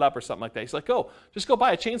to cut it up or something like that. He's like, oh, just go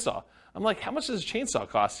buy a chainsaw. I'm like, how much does a chainsaw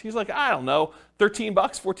cost? He's like, I don't know, $13,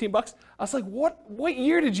 $14. I was like, what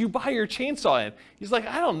year did you buy your chainsaw in? He's like,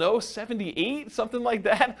 I don't know, 78, something like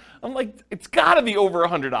that. I'm like, it's got to be over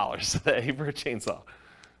 $100 today for a chainsaw.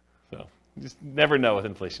 So you just never know with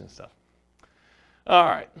inflation and stuff. All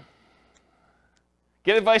right.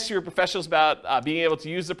 Get advice from your professionals about being able to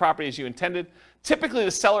use the property as you intended. Typically,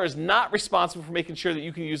 the seller is not responsible for making sure that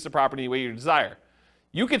you can use the property the way you desire.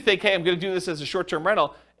 You could think, hey, I'm going to do this as a short-term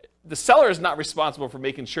rental. The seller is not responsible for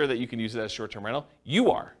making sure that you can use it as short-term rental.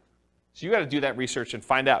 You are. So you got to do that research and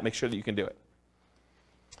find out, make sure that you can do it.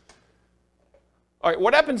 All right,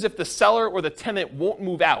 what happens if the seller or the tenant won't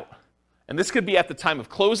move out? And this could be at the time of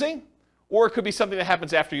closing, or it could be something that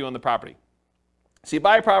happens after you own the property. So you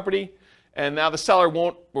buy a property, and now the seller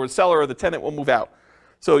or the tenant won't move out.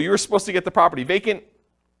 So you were supposed to get the property vacant.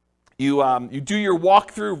 You do your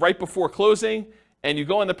walkthrough right before closing, and you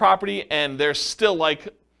go in the property, and there's still like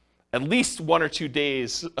at least 1 or 2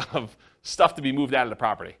 days of stuff to be moved out of the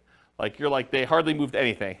property. Like you're like, they hardly moved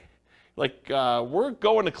anything. Like, we're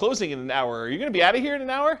going to closing in an hour. Are you going to be out of here in an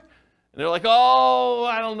hour? And they're like, oh,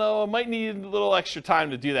 I don't know. I might need a little extra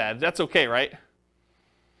time to do that. That's okay, right?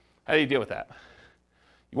 How do you deal with that?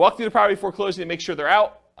 You walk through the property before closing to make sure they're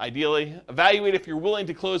out, ideally. Evaluate if you're willing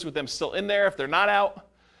to close with them still in there. If they're not out,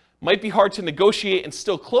 might be hard to negotiate and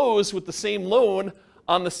still close with the same loan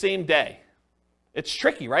on the same day. It's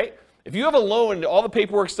tricky, right? If you have a loan, all the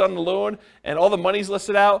paperwork's done on the loan, and all the money's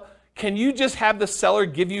listed out, can you just have the seller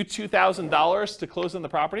give you $2,000 to close on the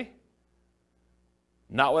property?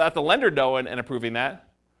 Not without the lender knowing and approving that.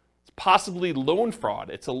 It's possibly loan fraud.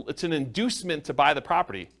 It's an inducement to buy the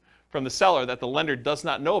property from the seller that the lender does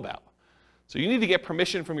not know about. So you need to get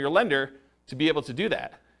permission from your lender to be able to do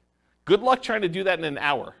that. Good luck trying to do that in an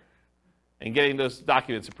hour and getting those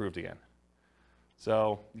documents approved again.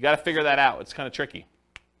 So you got to figure that out. It's kind of tricky.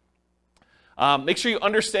 Make sure you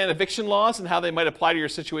understand eviction laws and how they might apply to your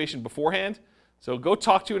situation beforehand. So go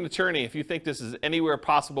talk to an attorney if you think this is anywhere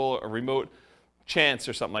possible, a remote chance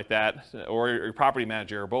or something like that, or your property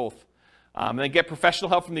manager or both. And then get professional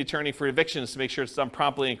help from the attorney for evictions to make sure it's done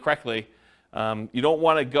promptly and correctly. You don't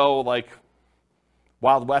want to go like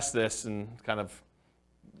Wild West this and kind of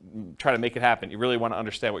try to make it happen. You really want to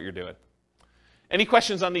understand what you're doing. Any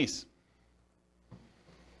questions on these?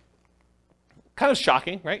 Kind of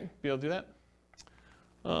shocking, right? Be able to do that?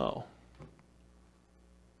 Oh.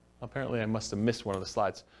 Apparently I must have missed one of the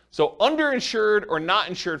slides. So underinsured or not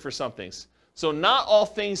insured for some things. So not all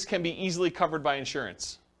things can be easily covered by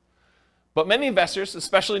insurance. But many investors,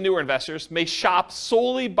 especially newer investors, may shop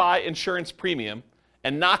solely by insurance premium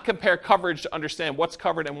and not compare coverage to understand what's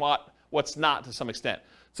covered and what's not to some extent.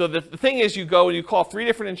 So the thing is, you go and you call 3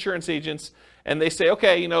 different insurance agents and they say,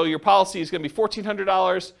 okay, you know, your policy is going to be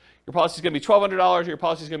 $1,400, your policy is going to be $1,200, your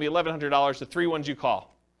policy is going to be $1,100, the 3 ones you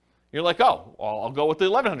call. You're like, oh, well, I'll go with the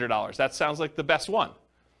 $1,100. That sounds like the best one.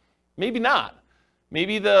 Maybe not.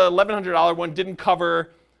 Maybe the $1,100 one didn't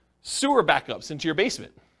cover sewer backups into your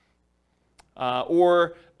basement.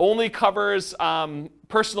 Or only covers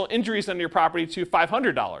personal injuries on your property to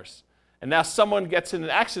 $500. And now someone gets in an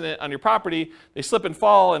accident on your property, they slip and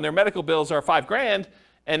fall, and their medical bills are $5,000,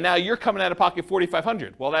 and now you're coming out of pocket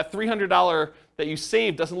 $4,500. Well, that $300 that you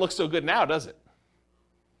saved doesn't look so good now, does it?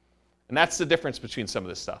 And that's the difference between some of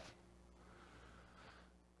this stuff.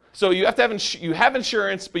 So you have to have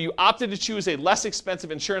insurance, but you opted to choose a less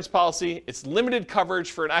expensive insurance policy. It's limited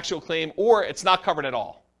coverage for an actual claim, or it's not covered at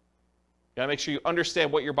all. You gotta make sure you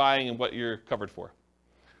understand what you're buying and what you're covered for.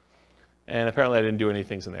 And apparently I didn't do any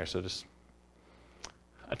things in there, so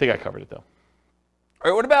I think I covered it though.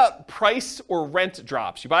 All right, what about price or rent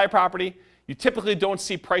drops? You buy a property, you typically don't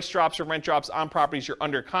see price drops or rent drops on properties you're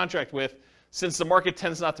under contract with, since the market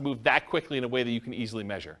tends not to move that quickly in a way that you can easily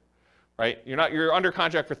measure. Right? You're under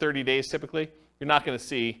contract for 30 days typically. You're not going to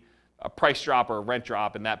see a price drop or a rent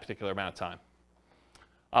drop in that particular amount of time.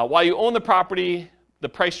 While you own the property, the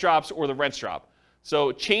price drops or the rents drop.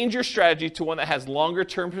 So change your strategy to one that has longer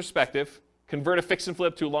term perspective. Convert a fix and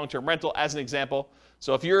flip to a long-term rental as an example.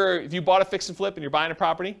 So if you bought a fix and flip and you're buying a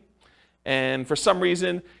property, and for some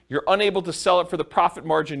reason you're unable to sell it for the profit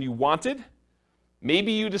margin you wanted,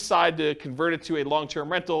 maybe you decide to convert it to a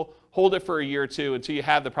long-term rental, hold it for a year or two until you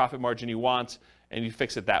have the profit margin you want, and you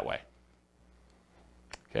fix it that way.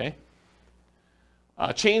 Okay?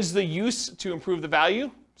 Change the use to improve the value.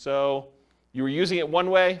 So you were using it one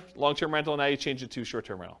way, long-term rental, now you change it to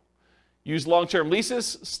short-term rental. Use long-term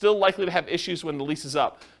leases, still likely to have issues when the lease is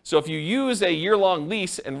up. So if you use a year-long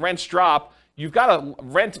lease and rents drop, you've got a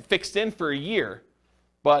rent fixed in for a year,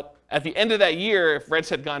 but at the end of that year, if rents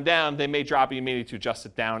had gone down, they may drop and you may need to adjust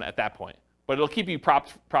it down at that point. But it'll keep you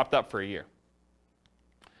propped up for a year.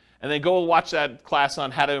 And then go watch that class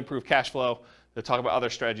on how to improve cash flow. They'll talk about other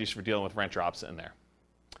strategies for dealing with rent drops in there.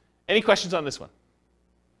 Any questions on this one?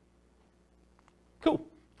 Cool.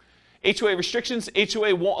 HOA restrictions.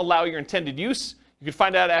 HOA won't allow your intended use. You can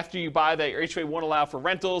find out after you buy that your HOA won't allow for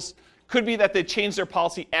rentals. Could be that they change their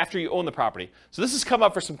policy after you own the property. So this has come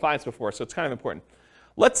up for some clients before, so it's kind of important.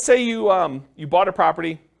 Let's say you bought a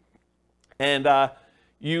property and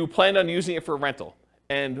you planned on using it for a rental.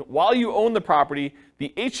 And while you own the property,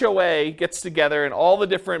 the HOA gets together and all the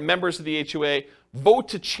different members of the HOA vote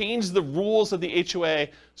to change the rules of the HOA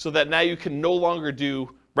so that now you can no longer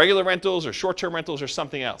do regular rentals or short-term rentals or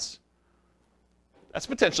something else. That's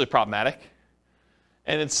potentially problematic.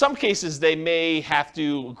 And in some cases, they may have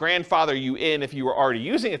to grandfather you in if you were already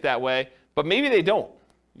using it that way, but maybe they don't.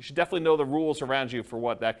 You should definitely know the rules around you for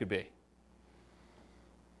what that could be.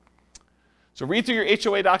 So read through your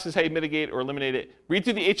HOA docs is how you mitigate or eliminate it. Read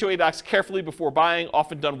through the HOA docs carefully before buying,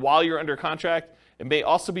 often done while you're under contract. It may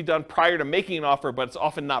also be done prior to making an offer, but it's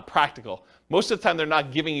often not practical. Most of the time, they're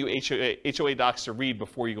not giving you HOA docs to read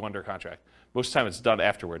before you go under contract. Most of the time, it's done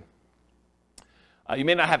afterward. You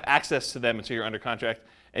may not have access to them until you're under contract,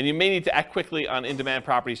 and you may need to act quickly on in-demand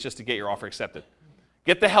properties just to get your offer accepted.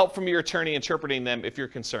 Get the help from your attorney interpreting them if you're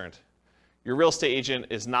concerned. Your real estate agent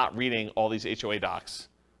is not reading all these HOA docs,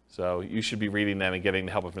 so you should be reading them and getting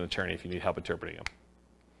the help of an attorney if you need help interpreting them.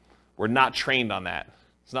 We're not trained on that.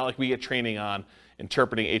 It's not like we get training on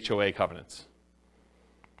interpreting HOA covenants.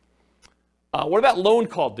 What about loan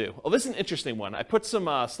call due? Oh, this is an interesting one. I put some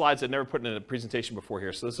slides I've never put in a presentation before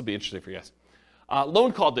here, so this will be interesting for you guys.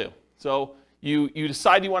 Loan call due. So you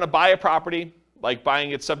decide you want to buy a property, like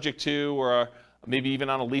buying it subject to, or maybe even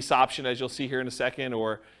on a lease option, as you'll see here in a second,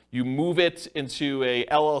 or you move it into a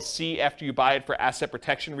LLC after you buy it for asset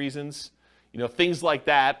protection reasons. You know, things like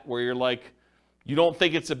that, where you're like, you don't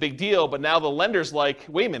think it's a big deal, but now the lender's like,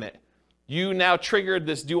 wait a minute, you now triggered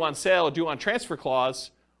this due on sale or due on transfer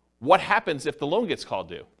clause. What happens if the loan gets called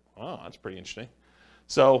due? Oh, that's pretty interesting.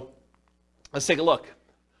 So let's take a look.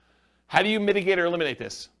 How do you mitigate or eliminate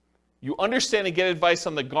this? You understand and get advice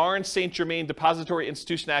on the Garn-St. Germain Depository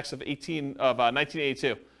Institution Acts of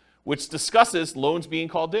 1982, which discusses loans being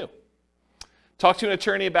called due. Talk to an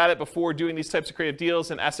attorney about it before doing these types of creative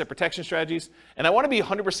deals and asset protection strategies. And I want to be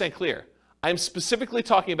 100% clear. I'm specifically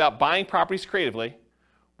talking about buying properties creatively,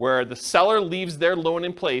 where the seller leaves their loan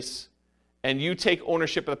in place and you take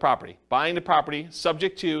ownership of the property. Buying the property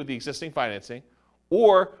subject to the existing financing,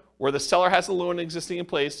 or where the seller has the loan existing in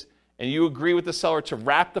place and you agree with the seller to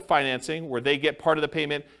wrap the financing where they get part of the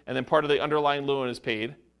payment and then part of the underlying loan is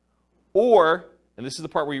paid. Or, and this is the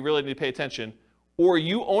part where you really need to pay attention, or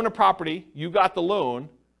you own a property, you got the loan,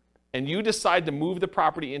 and you decide to move the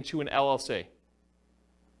property into an LLC.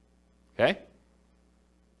 Okay?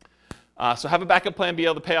 So have a backup plan, be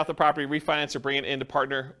able to pay off the property, refinance, or bring it in to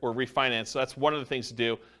partner or refinance. So that's one of the things to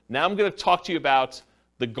do. Now I'm going to talk to you about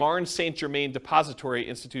the Garn-St. Germain Depository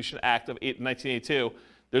Institution Act of 1982.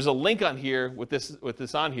 There's a link on here with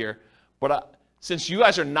this on here, but since you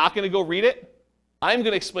guys are not going to go read it, I'm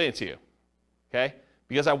going to explain it to you, okay?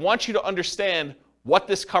 Because I want you to understand what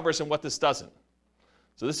this covers and what this doesn't.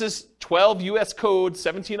 So this is 12 U.S. Code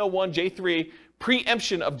 1701 J3,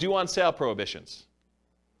 preemption of due on sale prohibitions.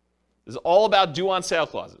 This is all about due on sale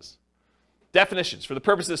clauses. Definitions. For the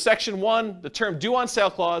purposes of Section 1, the term due on sale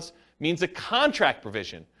clause means a contract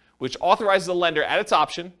provision which authorizes the lender at its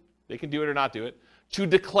option, they can do it or not do it, to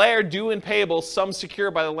declare due and payable sums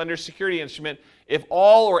secured by the lender's security instrument if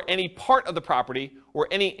all or any part of the property or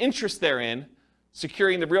any interest therein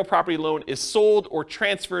securing the real property loan is sold or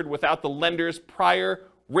transferred without the lender's prior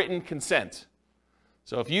written consent.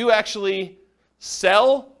 So if you actually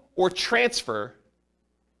sell or transfer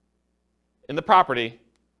in the property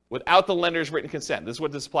without the lender's written consent, this is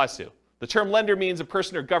what this applies to. The term lender means a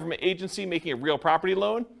person or government agency making a real property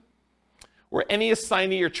loan, or any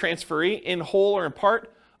assignee or transferee in whole or in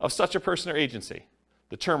part of such a person or agency.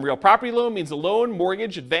 The term real property loan means a loan,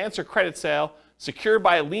 mortgage, advance, or credit sale secured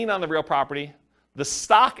by a lien on the real property, the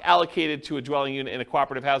stock allocated to a dwelling unit in a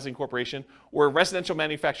cooperative housing corporation or a residential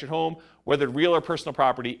manufactured home, whether real or personal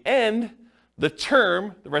property, and the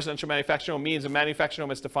term, the residential manufactured home, means a manufactured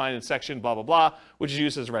home is defined in section blah, blah, blah, which is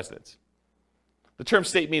used as a residence. The term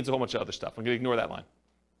state means a whole bunch of other stuff. I'm going to ignore that line.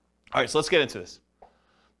 All right, so let's get into this.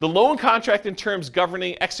 The loan contract and terms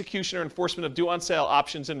governing execution or enforcement of due on sale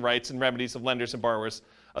options and rights and remedies of lenders and borrowers,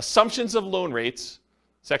 assumptions of loan rates,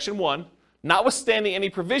 Section 1, notwithstanding any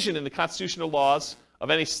provision in the constitutional laws of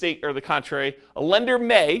any state or the contrary, a lender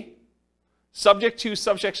may, subject to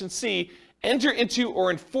subsection C, enter into or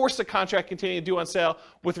enforce a contract containing a due on sale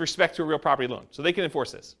with respect to a real property loan. So they can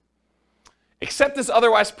enforce this. Except as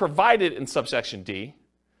otherwise provided in subsection D,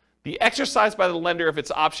 the exercise by the lender of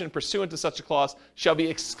its option pursuant to such a clause shall be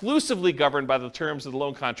exclusively governed by the terms of the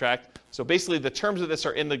loan contract. So basically the terms of this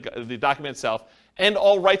are in the document itself, and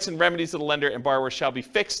all rights and remedies of the lender and borrower shall be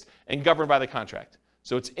fixed and governed by the contract.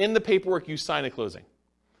 So it's in the paperwork you sign at closing.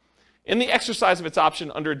 In the exercise of its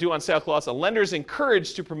option under a due on sale clause, a lender is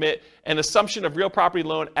encouraged to permit an assumption of real property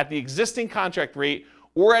loan at the existing contract rate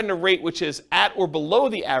or at a rate which is at or below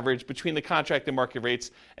the average between the contract and market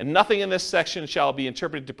rates, and nothing in this section shall be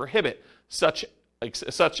interpreted to prohibit such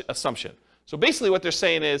assumption. So basically what they're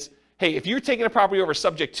saying is, hey, if you're taking a property over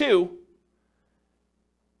subject to,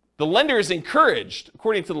 the lender is encouraged,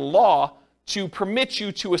 according to the law, to permit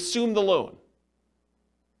you to assume the loan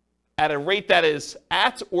at a rate that is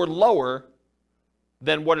at or lower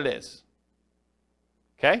than what it is.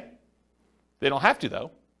 Okay? They don't have to,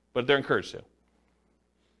 though, but they're encouraged to.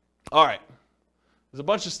 All right. There's a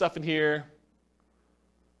bunch of stuff in here.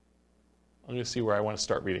 I'm going to see where I want to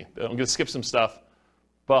start reading. I'm going to skip some stuff.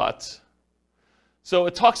 So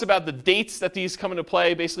it talks about the dates that these come into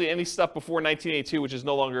play, basically any stuff before 1982, which is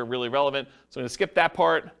no longer really relevant. So I'm going to skip that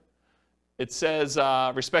part. It says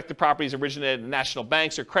respective properties originated in national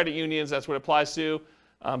banks or credit unions. That's what it applies to.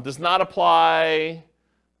 Does not apply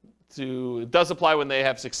to, it does apply when they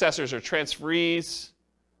have successors or transferees.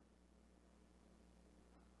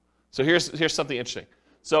 So here's something interesting.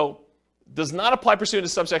 So does not apply pursuant to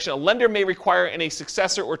subsection. A lender may require any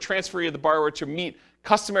successor or transferee of the borrower to meet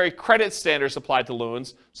customary credit standards applied to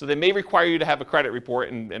loans. So they may require you to have a credit report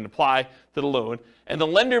and apply to the loan. And the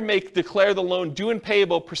lender may declare the loan due and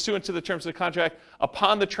payable pursuant to the terms of the contract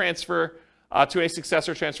upon the transfer to any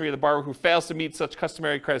successor or transferee of the borrower who fails to meet such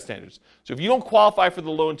customary credit standards. So if you don't qualify for the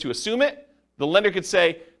loan to assume it, the lender could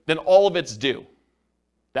say, then all of it's due.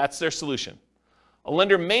 That's their solution. A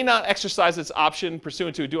lender may not exercise its option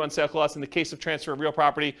pursuant to a due on sale clause in the case of transfer of real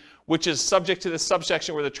property, which is subject to this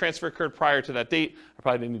subsection where the transfer occurred prior to that date. I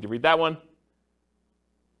probably didn't need to read that one.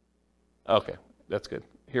 Okay, that's good.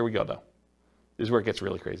 Here we go, though. This is where it gets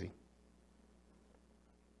really crazy.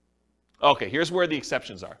 Okay, here's where the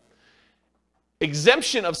exceptions are.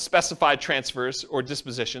 Exemption of specified transfers or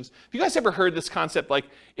dispositions. Have you guys ever heard this concept? Like,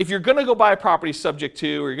 if you're going to go buy a property subject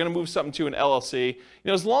to, or you're going to move something to an LLC,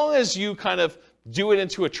 as long as you kind of do it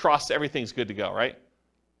into a trust, everything's good to go, right?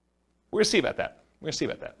 We're going to see about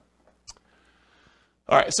that.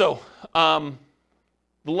 All right, so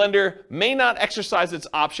the lender may not exercise its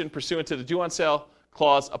option pursuant to the due on sale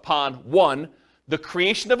clause upon 1, the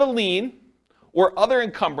creation of a lien or other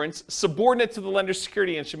encumbrance subordinate to the lender's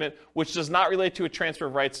security instrument, which does not relate to a transfer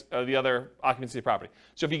of rights of the other occupancy of the property.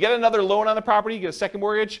 So if you get another loan on the property, you get a second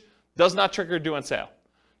mortgage, does not trigger due on sale.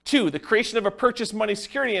 2, the creation of a purchase money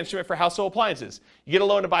security instrument for household appliances. You get a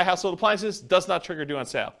loan to buy household appliances, does not trigger due on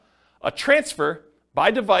sale. A transfer by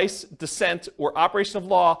device, descent, or operation of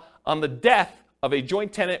law on the death of a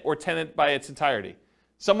joint tenant or tenant by its entirety.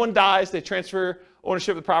 Someone dies, they transfer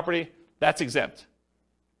ownership of the property, that's exempt.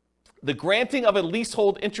 the granting of a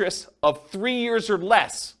leasehold interest of 3 years or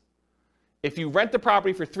less. If you rent the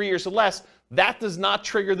property for 3 years or less, that does not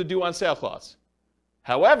trigger the due on sale clause.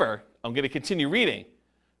 However, I'm going to continue reading.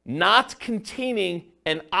 Not containing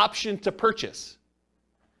an option to purchase.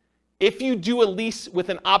 If you do a lease with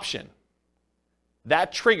an option,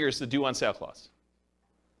 that triggers the due on sale clause.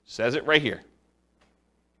 Says it right here.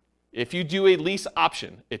 If you do a lease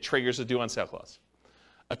option, it triggers the due on sale clause.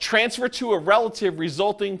 A transfer to a relative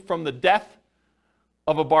resulting from the death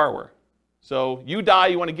of a borrower. So you die,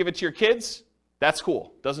 you want to give it to your kids? That's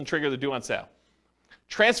cool. Doesn't trigger the due on sale.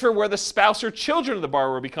 Transfer where the spouse or children of the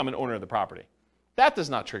borrower become an owner of the property. That does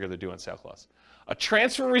not trigger the due on sale clause. A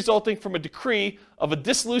transfer resulting from a decree of a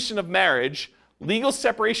dissolution of marriage, legal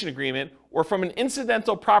separation agreement, or from an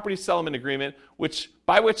incidental property settlement agreement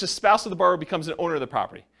by which the spouse of the borrower becomes an owner of the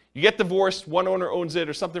property. You get divorced, one owner owns it,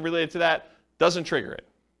 or something related to that, doesn't trigger it.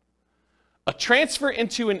 A transfer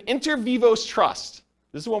into an inter vivos trust.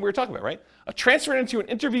 This is the one we were talking about, right? A transfer into an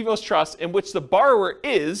inter vivos trust in which the borrower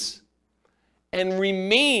is and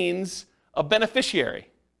remains a beneficiary,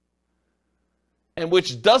 and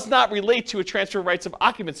which does not relate to a transfer of rights of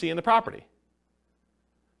occupancy in the property.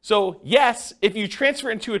 So yes, if you transfer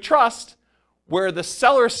into a trust where the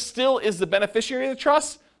seller still is the beneficiary of the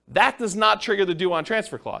trust, that does not trigger the due on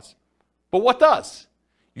transfer clause. But what does?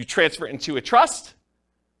 You transfer into a trust,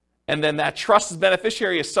 and then that trust's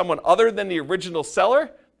beneficiary is someone other than the original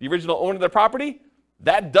seller, the original owner of the property,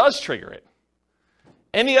 that does trigger it.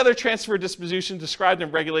 Any other transfer or disposition described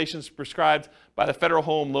in regulations prescribed by the Federal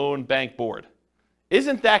Home Loan Bank Board.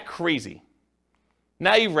 Isn't that crazy?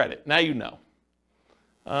 Now you've read it. Now you know.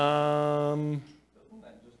 Doesn't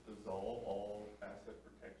that just dissolve all asset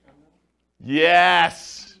protection?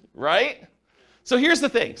 Yes, right? So here's the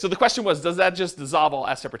thing. So the question was, does that just dissolve all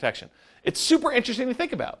asset protection? It's super interesting to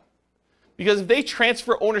think about. Because if they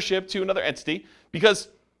transfer ownership to another entity, because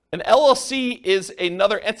an LLC is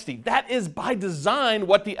another entity, that is by design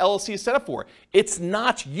what the LLC is set up for. It's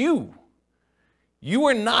not you. You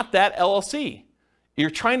are not that LLC. You're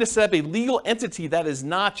trying to set up a legal entity that is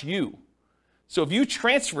not you. So if you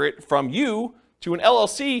transfer it from you to an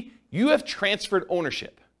LLC, you have transferred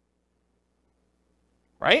ownership.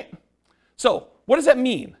 Right? So what does that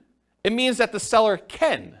mean? It means that the seller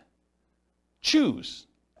can choose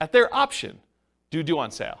at their option do due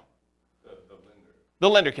on sale. The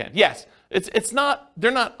lender can, yes. It's not, they're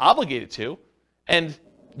not obligated to, and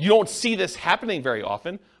you don't see this happening very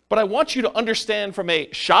often, but I want you to understand from a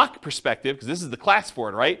shock perspective, because this is the class for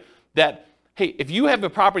it, right? That, hey, if you have a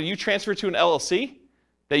property you transfer to an LLC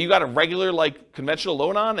that you got a regular, like, conventional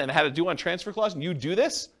loan on and had a due on transfer clause, and you do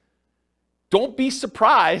this, don't be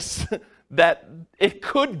surprised that it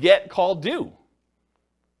could get called due,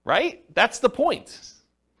 right? That's the point.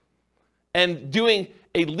 And doing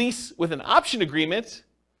a lease with an option agreement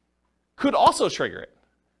could also trigger it.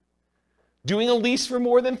 Doing a lease for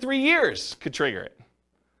more than 3 years could trigger it.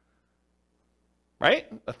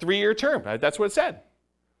 Right? A 3-year term. That's what it said.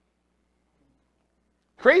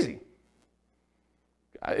 Crazy.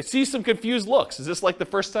 I see some confused looks. Is this like the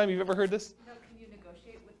first time you've ever heard this? No, can you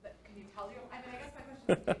negotiate with can you tell your, I mean, I guess my question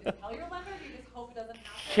is, do you just tell your lender, or do you just hope it doesn't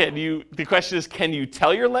happen? The question is, can you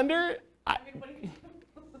tell your lender? I mean, what do you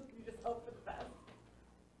just hope for the best?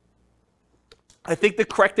 I think the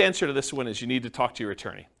correct answer to this one is you need to talk to your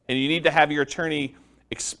attorney. And you need to have your attorney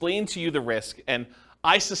explain to you the risk. And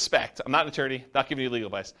I suspect, I'm not an attorney, not giving you legal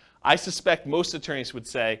advice, I suspect most attorneys would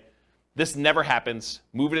say, this never happens,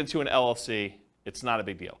 move it into an LLC, it's not a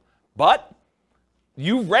big deal. But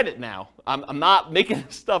you read it now. I'm not making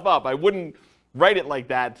stuff up. I wouldn't write it like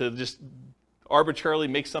that to just arbitrarily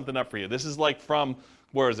make something up for you. This is like from,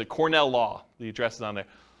 where is it, Cornell Law. The address is on there.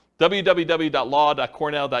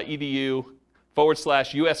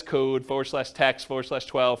 www.law.cornell.edu/US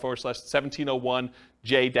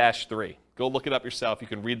code/text/12/1701J-3. Go look it up yourself. You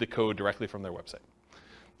can read the code directly from their website.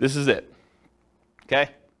 This is it. Okay?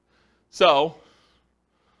 So,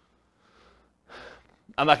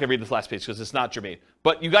 I'm not going to read this last page because it's not germane.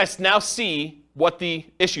 But you guys now see what the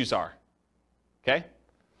issues are. Okay?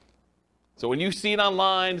 So when you see it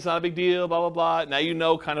online, it's not a big deal, blah, blah, blah. Now you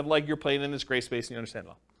know kind of like you're playing in this gray space and you understand it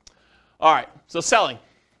all. All right, so selling.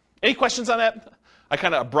 Any questions on that? I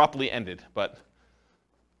kind of abruptly ended, but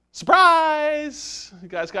surprise! You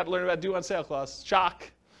guys got to learn about due on sale clause.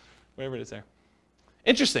 Shock. Whatever it is there.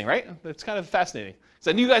 Interesting, right? It's kind of fascinating. So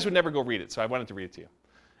I knew you guys would never go read it, so I wanted to read it to you.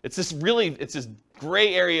 It's this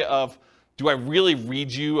gray area of, do I really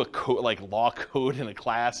read you a code, like law code in a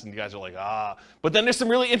class? And you guys are like, ah. But then there's some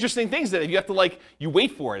really interesting things that you have to like, you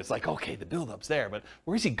wait for it. It's like, okay, the build-up's there, but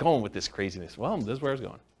where's he going with this craziness? Well, this is where I was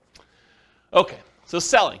going. Okay, so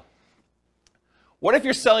selling. What if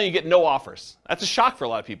you're selling, you get no offers? That's a shock for a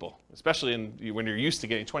lot of people, especially when you're used to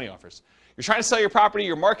getting 20 offers. You're trying to sell your property,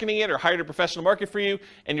 you're marketing it or hired a professional market for you,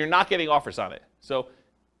 and you're not getting offers on it. So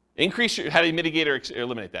how do you mitigate or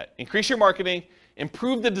eliminate that? Increase your marketing,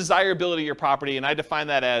 improve the desirability of your property, and I define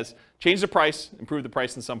that as change the price, improve the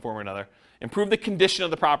price in some form or another, improve the condition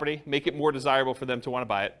of the property, make it more desirable for them to want to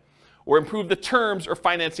buy it, or improve the terms or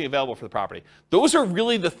financing available for the property. Those are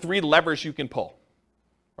really the 3 levers you can pull,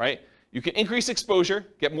 right? You can increase exposure,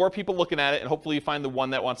 get more people looking at it, and hopefully you find the one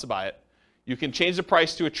that wants to buy it. You can change the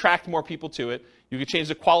price to attract more people to it. You can change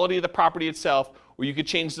the quality of the property itself, or you could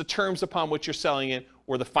change the terms upon which you're selling it,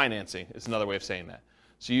 or the financing is another way of saying that.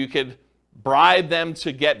 So you could bribe them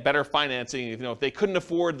to get better financing. If they couldn't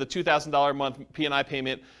afford the $2,000 a month P&I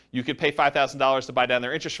payment, you could pay $5,000 to buy down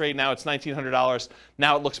their interest rate. Now it's $1,900.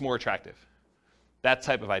 Now it looks more attractive. That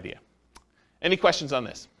type of idea. Any questions on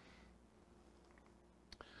this?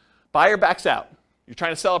 Buyer backs out. You're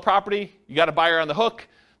trying to sell a property. You got a buyer on the hook.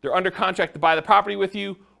 They're under contract to buy the property with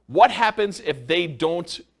you. What happens if they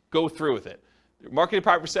don't go through with it? Marketed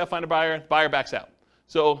property for sale, find a buyer, the buyer backs out.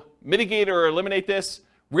 So mitigate or eliminate this.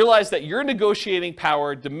 Realize that your negotiating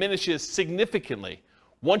power diminishes significantly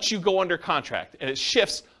once you go under contract, and it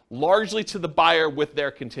shifts largely to the buyer with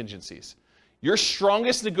their contingencies. Your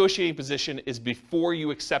strongest negotiating position is before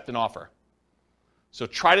you accept an offer. So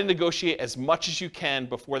try to negotiate as much as you can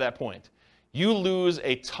before that point. You lose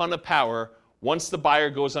a ton of power once the buyer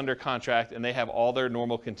goes under contract and they have all their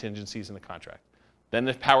normal contingencies in the contract. Then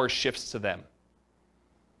the power shifts to them.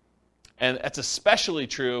 And that's especially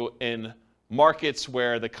true in markets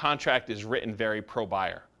where the contract is written very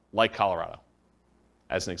pro-buyer, like Colorado,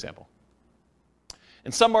 as an example.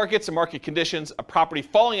 In some markets and market conditions, a property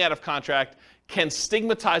falling out of contract can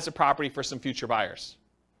stigmatize a property for some future buyers.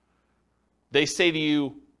 They say to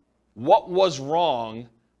you, what was wrong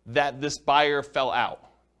that this buyer fell out?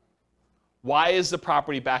 Why is the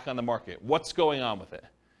property back on the market? What's going on with it?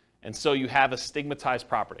 And so you have a stigmatized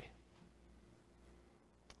property.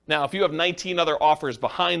 Now, if you have 19 other offers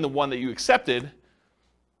behind the one that you accepted,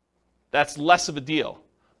 that's less of a deal.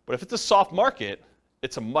 But if it's a soft market,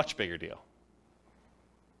 it's a much bigger deal.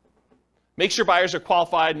 Make sure buyers are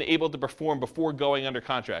qualified and able to perform before going under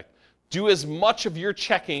contract. Do as much of your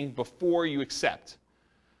checking before you accept.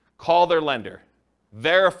 Call their lender.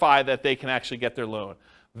 Verify that they can actually get their loan.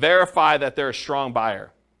 Verify that they're a strong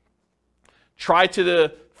buyer. Try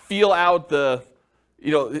to feel out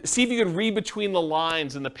see if you can read between the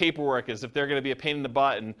lines in the paperwork as if they're going to be a pain in the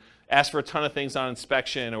butt and ask for a ton of things on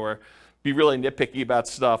inspection or be really nitpicky about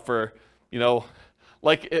stuff, or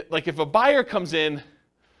like if a buyer comes in,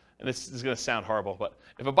 and this is going to sound horrible, but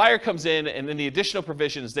if a buyer comes in and in the additional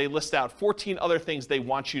provisions they list out 14 other things they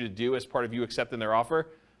want you to do as part of you accepting their offer,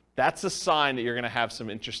 that's a sign that you're going to have some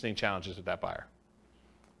interesting challenges with that buyer,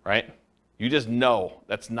 right? You just know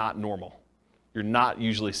that's not normal. You're not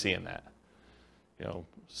usually seeing that.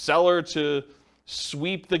 Seller to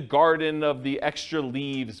sweep the garden of the extra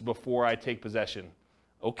leaves before I take possession.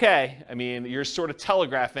 Okay, you're sort of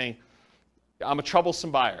telegraphing, I'm a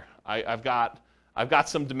troublesome buyer. I've got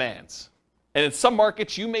some demands. And in some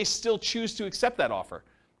markets, you may still choose to accept that offer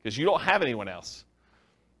because you don't have anyone else.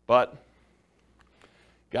 But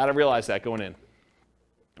got to realize that going in.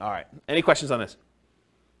 All right, any questions on this?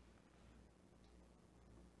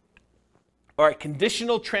 All right,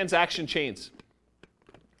 conditional transaction chains.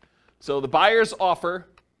 So the buyer's offer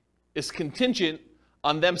is contingent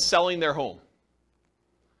on them selling their home.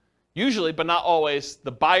 Usually, but not always,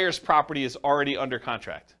 the buyer's property is already under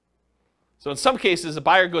contract. So in some cases, a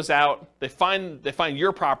buyer goes out, they find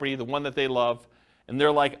your property, the one that they love, and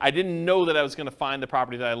they're like, I didn't know that I was going to find the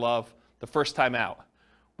property that I love the first time out.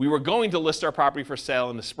 We were going to list our property for sale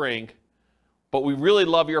in the spring, but we really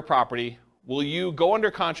love your property. Will you go under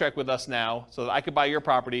contract with us now so that I could buy your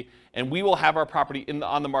property, and we will have our property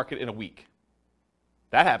on the market in a week?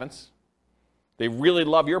 That happens. They really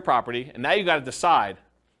love your property, and now you got to decide,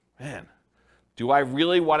 man, do I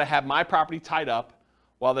really want to have my property tied up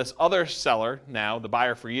while this other seller, now the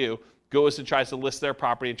buyer for you, goes and tries to list their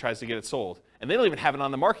property and tries to get it sold? And they don't even have it on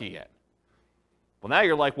the market yet. Well, now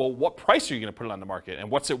you're like, well, what price are you going to put it on the market, and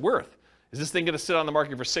what's it worth? Is this thing going to sit on the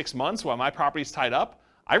market for 6 months while my property's tied up?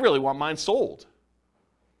 I really want mine sold.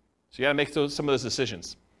 So you got to make some of those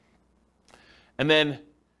decisions. And then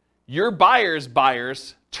your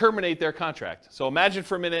buyers terminate their contract. So imagine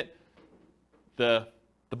for a minute, the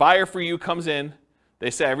buyer for you comes in. They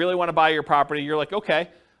say, I really want to buy your property. You're like, okay,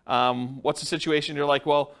 what's the situation? You're like,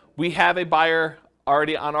 well, we have a buyer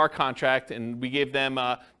already on our contract, and we gave them,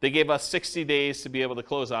 they gave us 60 days to be able to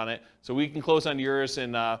close on it. So we can close on yours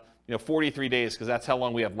in 43 days because that's how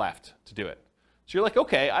long we have left to do it. So you're like,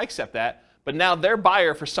 okay, I accept that. But now their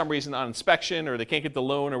buyer, for some reason on inspection or they can't get the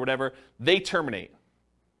loan or whatever, they terminate.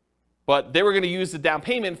 But they were going to use the down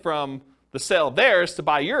payment from the sale of theirs to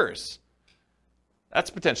buy yours. That's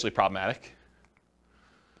potentially problematic.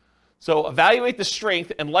 So evaluate the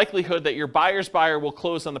strength and likelihood that your buyer's buyer will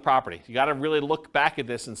close on the property. You got to really look back at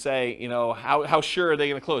this and say, how sure are they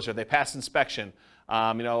going to close? Are they past inspection?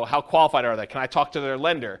 How qualified are they? Can I talk to their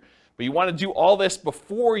lender? But you want to do all this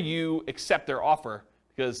before you accept their offer,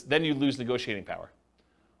 because then you lose negotiating power.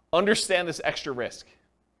 Understand this extra risk.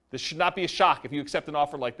 This should not be a shock. If you accept an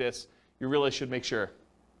offer like this, you really should make sure.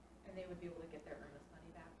 And they would be able to get their earnest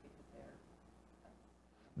money back because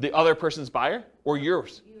they're... The other person's buyer or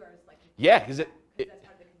yours? Yours, like... Yeah, because that's part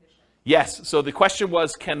of the condition. Yes. So the question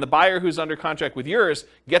was, can the buyer who's under contract with yours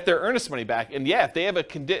get their earnest money back? And yeah, if they have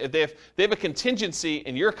a contingency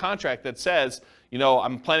in your contract that says,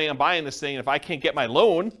 I'm planning on buying this thing, and if I can't get my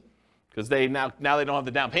loan, because they now they don't have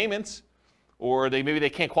the down payments, or maybe they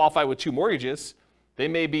can't qualify with 2 mortgages, they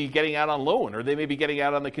may be getting out on loan, or they may be getting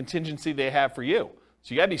out on the contingency they have for you.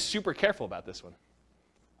 So you got to be super careful about this one.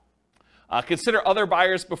 Consider other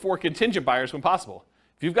buyers before contingent buyers when possible.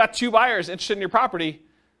 If you've got 2 buyers interested in your property,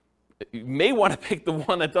 you may want to pick the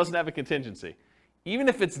one that doesn't have a contingency, even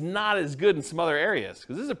if it's not as good in some other areas,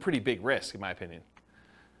 because this is a pretty big risk, in my opinion.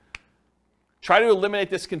 Try to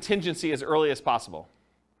eliminate this contingency as early as possible.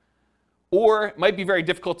 Or it might be very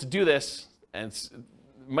difficult to do this, and it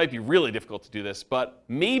might be really difficult to do this, but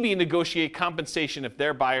maybe negotiate compensation if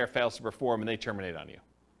their buyer fails to perform and they terminate on you.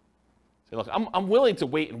 Say, look, I'm willing to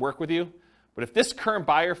wait and work with you, but if this current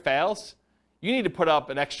buyer fails, you need to put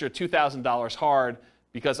up an extra $2,000 hard,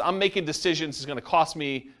 because I'm making decisions that's going to cost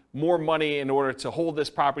me more money in order to hold this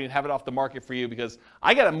property and have it off the market for you, because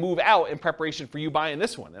I got to move out in preparation for you buying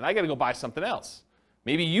this one, and I got to go buy something else.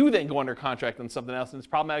 Maybe you then go under contract on something else, and it's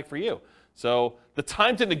problematic for you. So the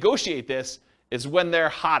time to negotiate this is when they're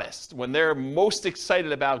hottest, when they're most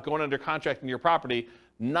excited about going under contract in your property,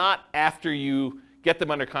 not after you get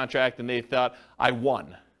them under contract and they thought, I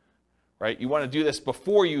won, right? You want to do this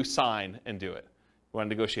before you sign and do it. You want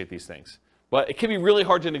to negotiate these things. But it can be really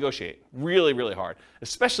hard to negotiate, really, really hard,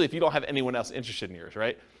 especially if you don't have anyone else interested in yours,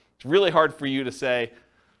 right? It's really hard for you to say,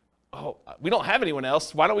 oh, we don't have anyone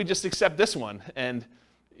else. Why don't we just accept this one? And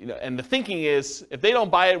the thinking is, if they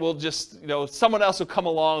don't buy it, we'll just, someone else will come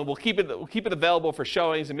along. We'll keep it available for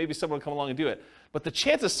showings, and maybe someone will come along and do it. But the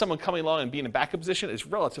chance of someone coming along and being in a backup position is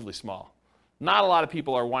relatively small. Not a lot of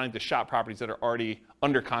people are wanting to shop properties that are already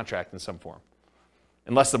under contract in some form,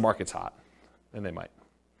 unless the market's hot, then they might.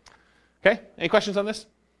 Okay, any questions on this?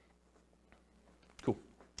 Cool.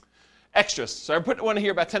 Extras. So I put one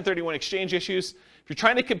here about 1031 exchange issues. If you're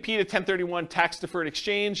trying to compete a 1031 tax-deferred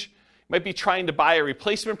exchange, you might be trying to buy a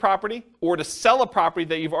replacement property or to sell a property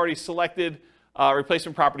that you've already selected a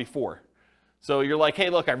replacement property for. So you're like,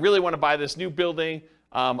 hey, look, I really want to buy this new building.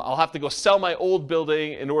 I'll have to go sell my old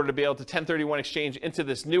building in order to be able to 1031 exchange into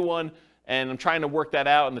this new one, and I'm trying to work that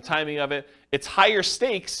out and the timing of it. It's higher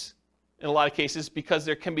stakes in a lot of cases because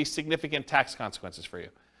there can be significant tax consequences for you.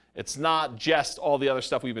 It's not just all the other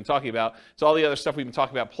stuff we've been talking about. It's all the other stuff we've been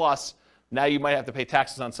talking about, plus now you might have to pay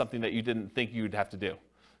taxes on something that you didn't think you'd have to do.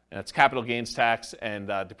 And it's capital gains tax and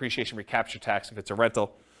depreciation recapture tax if it's a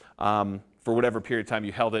rental for whatever period of time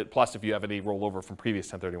you held it, plus if you have any rollover from previous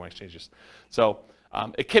 1031 exchanges. So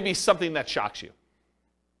it can be something that shocks you.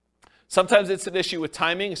 Sometimes it's an issue with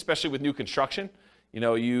timing, especially with new construction.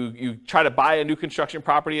 You try to buy a new construction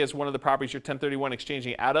property as one of the properties you're 1031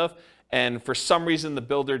 exchanging out of, and for some reason the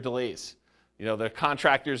builder delays. The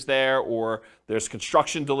contractor's there, or there's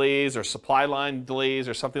construction delays or supply line delays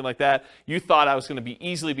or something like that. You thought I was going to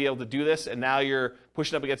easily be able to do this, and now you're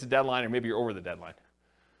pushing up against a deadline, or maybe you're over the deadline.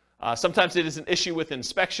 Sometimes it is an issue with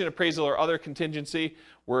inspection, appraisal, or other contingency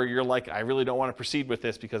where you're like, I really don't want to proceed with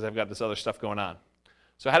this because I've got this other stuff going on.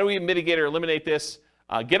 So how do we mitigate or eliminate this?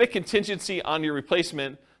 Get a contingency on your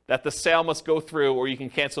replacement that the sale must go through, or you can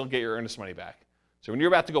cancel and get your earnest money back. So when you're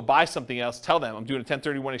about to go buy something else, tell them, I'm doing a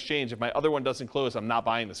 1031 exchange. If my other one doesn't close, I'm not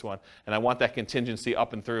buying this one. And I want that contingency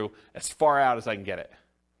up and through as far out as I can get it,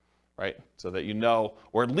 right? So that you know,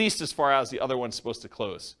 or at least as far out as the other one's supposed to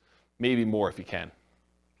close. Maybe more if you can.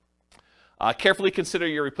 Carefully consider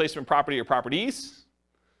your replacement property or properties.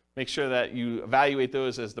 Make sure that you evaluate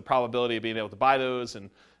those as the probability of being able to buy those,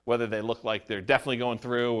 and whether they look like they're definitely going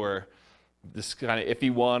through, or this kind of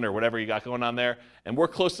iffy one, or whatever you got going on there. And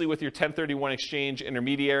work closely with your 1031 exchange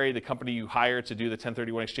intermediary, the company you hire to do the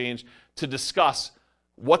 1031 exchange, to discuss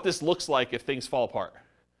what this looks like if things fall apart.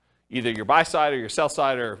 Either your buy side or your sell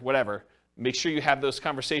side or whatever. Make sure you have those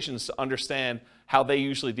conversations to understand how they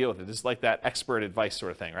usually deal with it. It's like that expert advice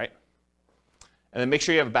sort of thing, right? And then make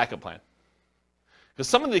sure you have a backup plan. Because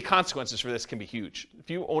some of the consequences for this can be huge. If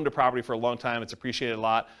you owned a property for a long time, it's appreciated a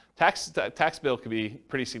lot, tax bill could be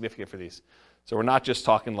pretty significant for these. So we're not just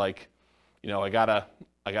talking like, I gotta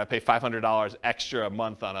pay $500 extra a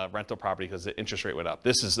month on a rental property because the interest rate went up.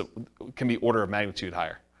 This can be orders of magnitude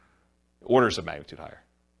higher,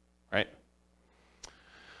 right?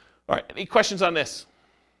 All right, any questions on this?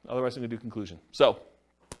 Otherwise, I'm gonna do conclusion. So,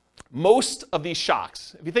 most of these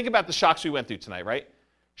shocks, if you think about the shocks we went through tonight, right?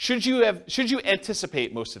 Should you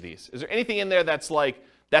anticipate most of these? Is there anything in there that's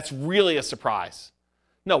really a surprise?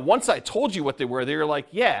 No, once I told you what they were like,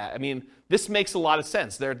 yeah, this makes a lot of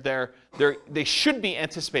sense. They should be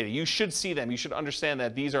anticipated. You should see them. You should understand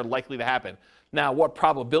that these are likely to happen. Now, what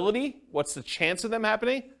probability, what's the chance of them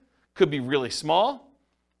happening? Could be really small,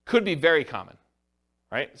 could be very common,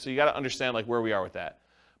 right? So you got to understand where we are with that.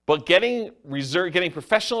 But getting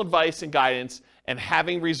professional advice and guidance and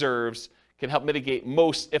having reserves can help mitigate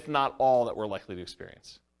most, if not all, that we're likely to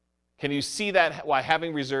experience. Can you see that why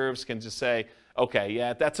having reserves can just say, okay,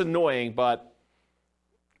 yeah, that's annoying, but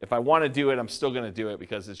if I want to do it, I'm still going to do it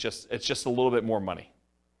because it's just a little bit more money.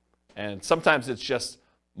 And sometimes it's just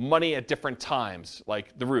money at different times,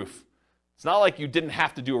 like the roof. It's not like you didn't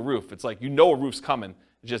have to do a roof. It's like a roof's coming.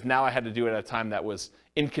 It's just now I had to do it at a time that was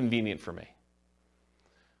inconvenient for me.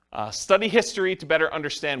 Study history to better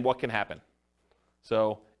understand what can happen.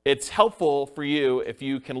 So it's helpful for you if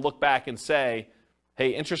you can look back and say, hey,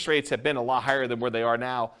 interest rates have been a lot higher than where they are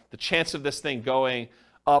now. The chance of this thing going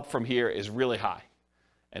up from here is really high.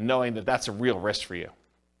 And knowing that that's a real risk for you.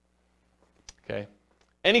 Okay.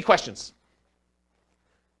 Any questions?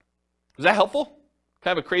 Was that helpful?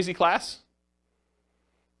 Kind of a crazy class?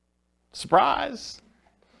 Surprise.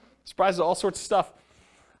 Surprise to all sorts of stuff.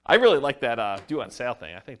 I really like that due on sale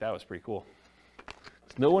thing. I think that was pretty cool.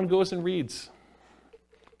 No one goes and reads.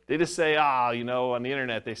 They just say, on the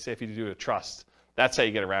internet, they say if you do a trust, that's how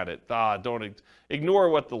you get around it. Don't ignore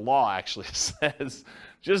what the law actually says.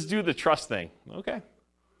 Just do the trust thing. Okay.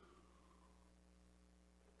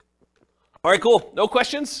 All right, cool. No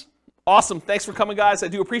questions? Awesome. Thanks for coming, guys. I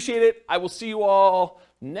do appreciate it. I will see you all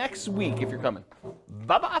next week if you're coming.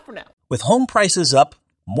 Bye-bye for now. With home prices up,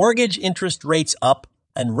 mortgage interest rates up,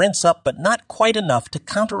 and rents up, but not quite enough to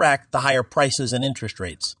counteract the higher prices and interest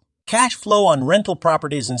rates, cash flow on rental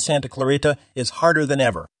properties in Santa Clarita is harder than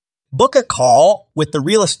ever. Book a call with the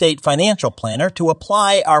Real Estate Financial Planner to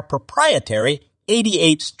apply our proprietary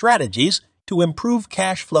 88 strategies to improve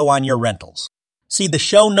cash flow on your rentals. See the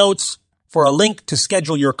show notes for a link to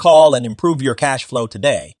schedule your call and improve your cash flow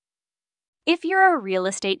today. If you're a real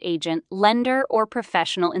estate agent, lender, or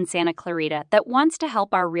professional in Santa Clarita that wants to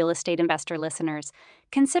help our real estate investor listeners,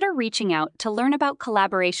 consider reaching out to learn about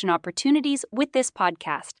collaboration opportunities with this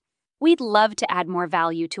podcast. We'd love to add more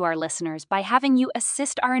value to our listeners by having you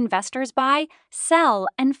assist our investors buy, sell,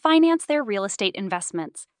 and finance their real estate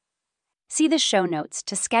investments. See the show notes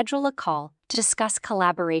to schedule a call to discuss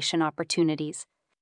collaboration opportunities.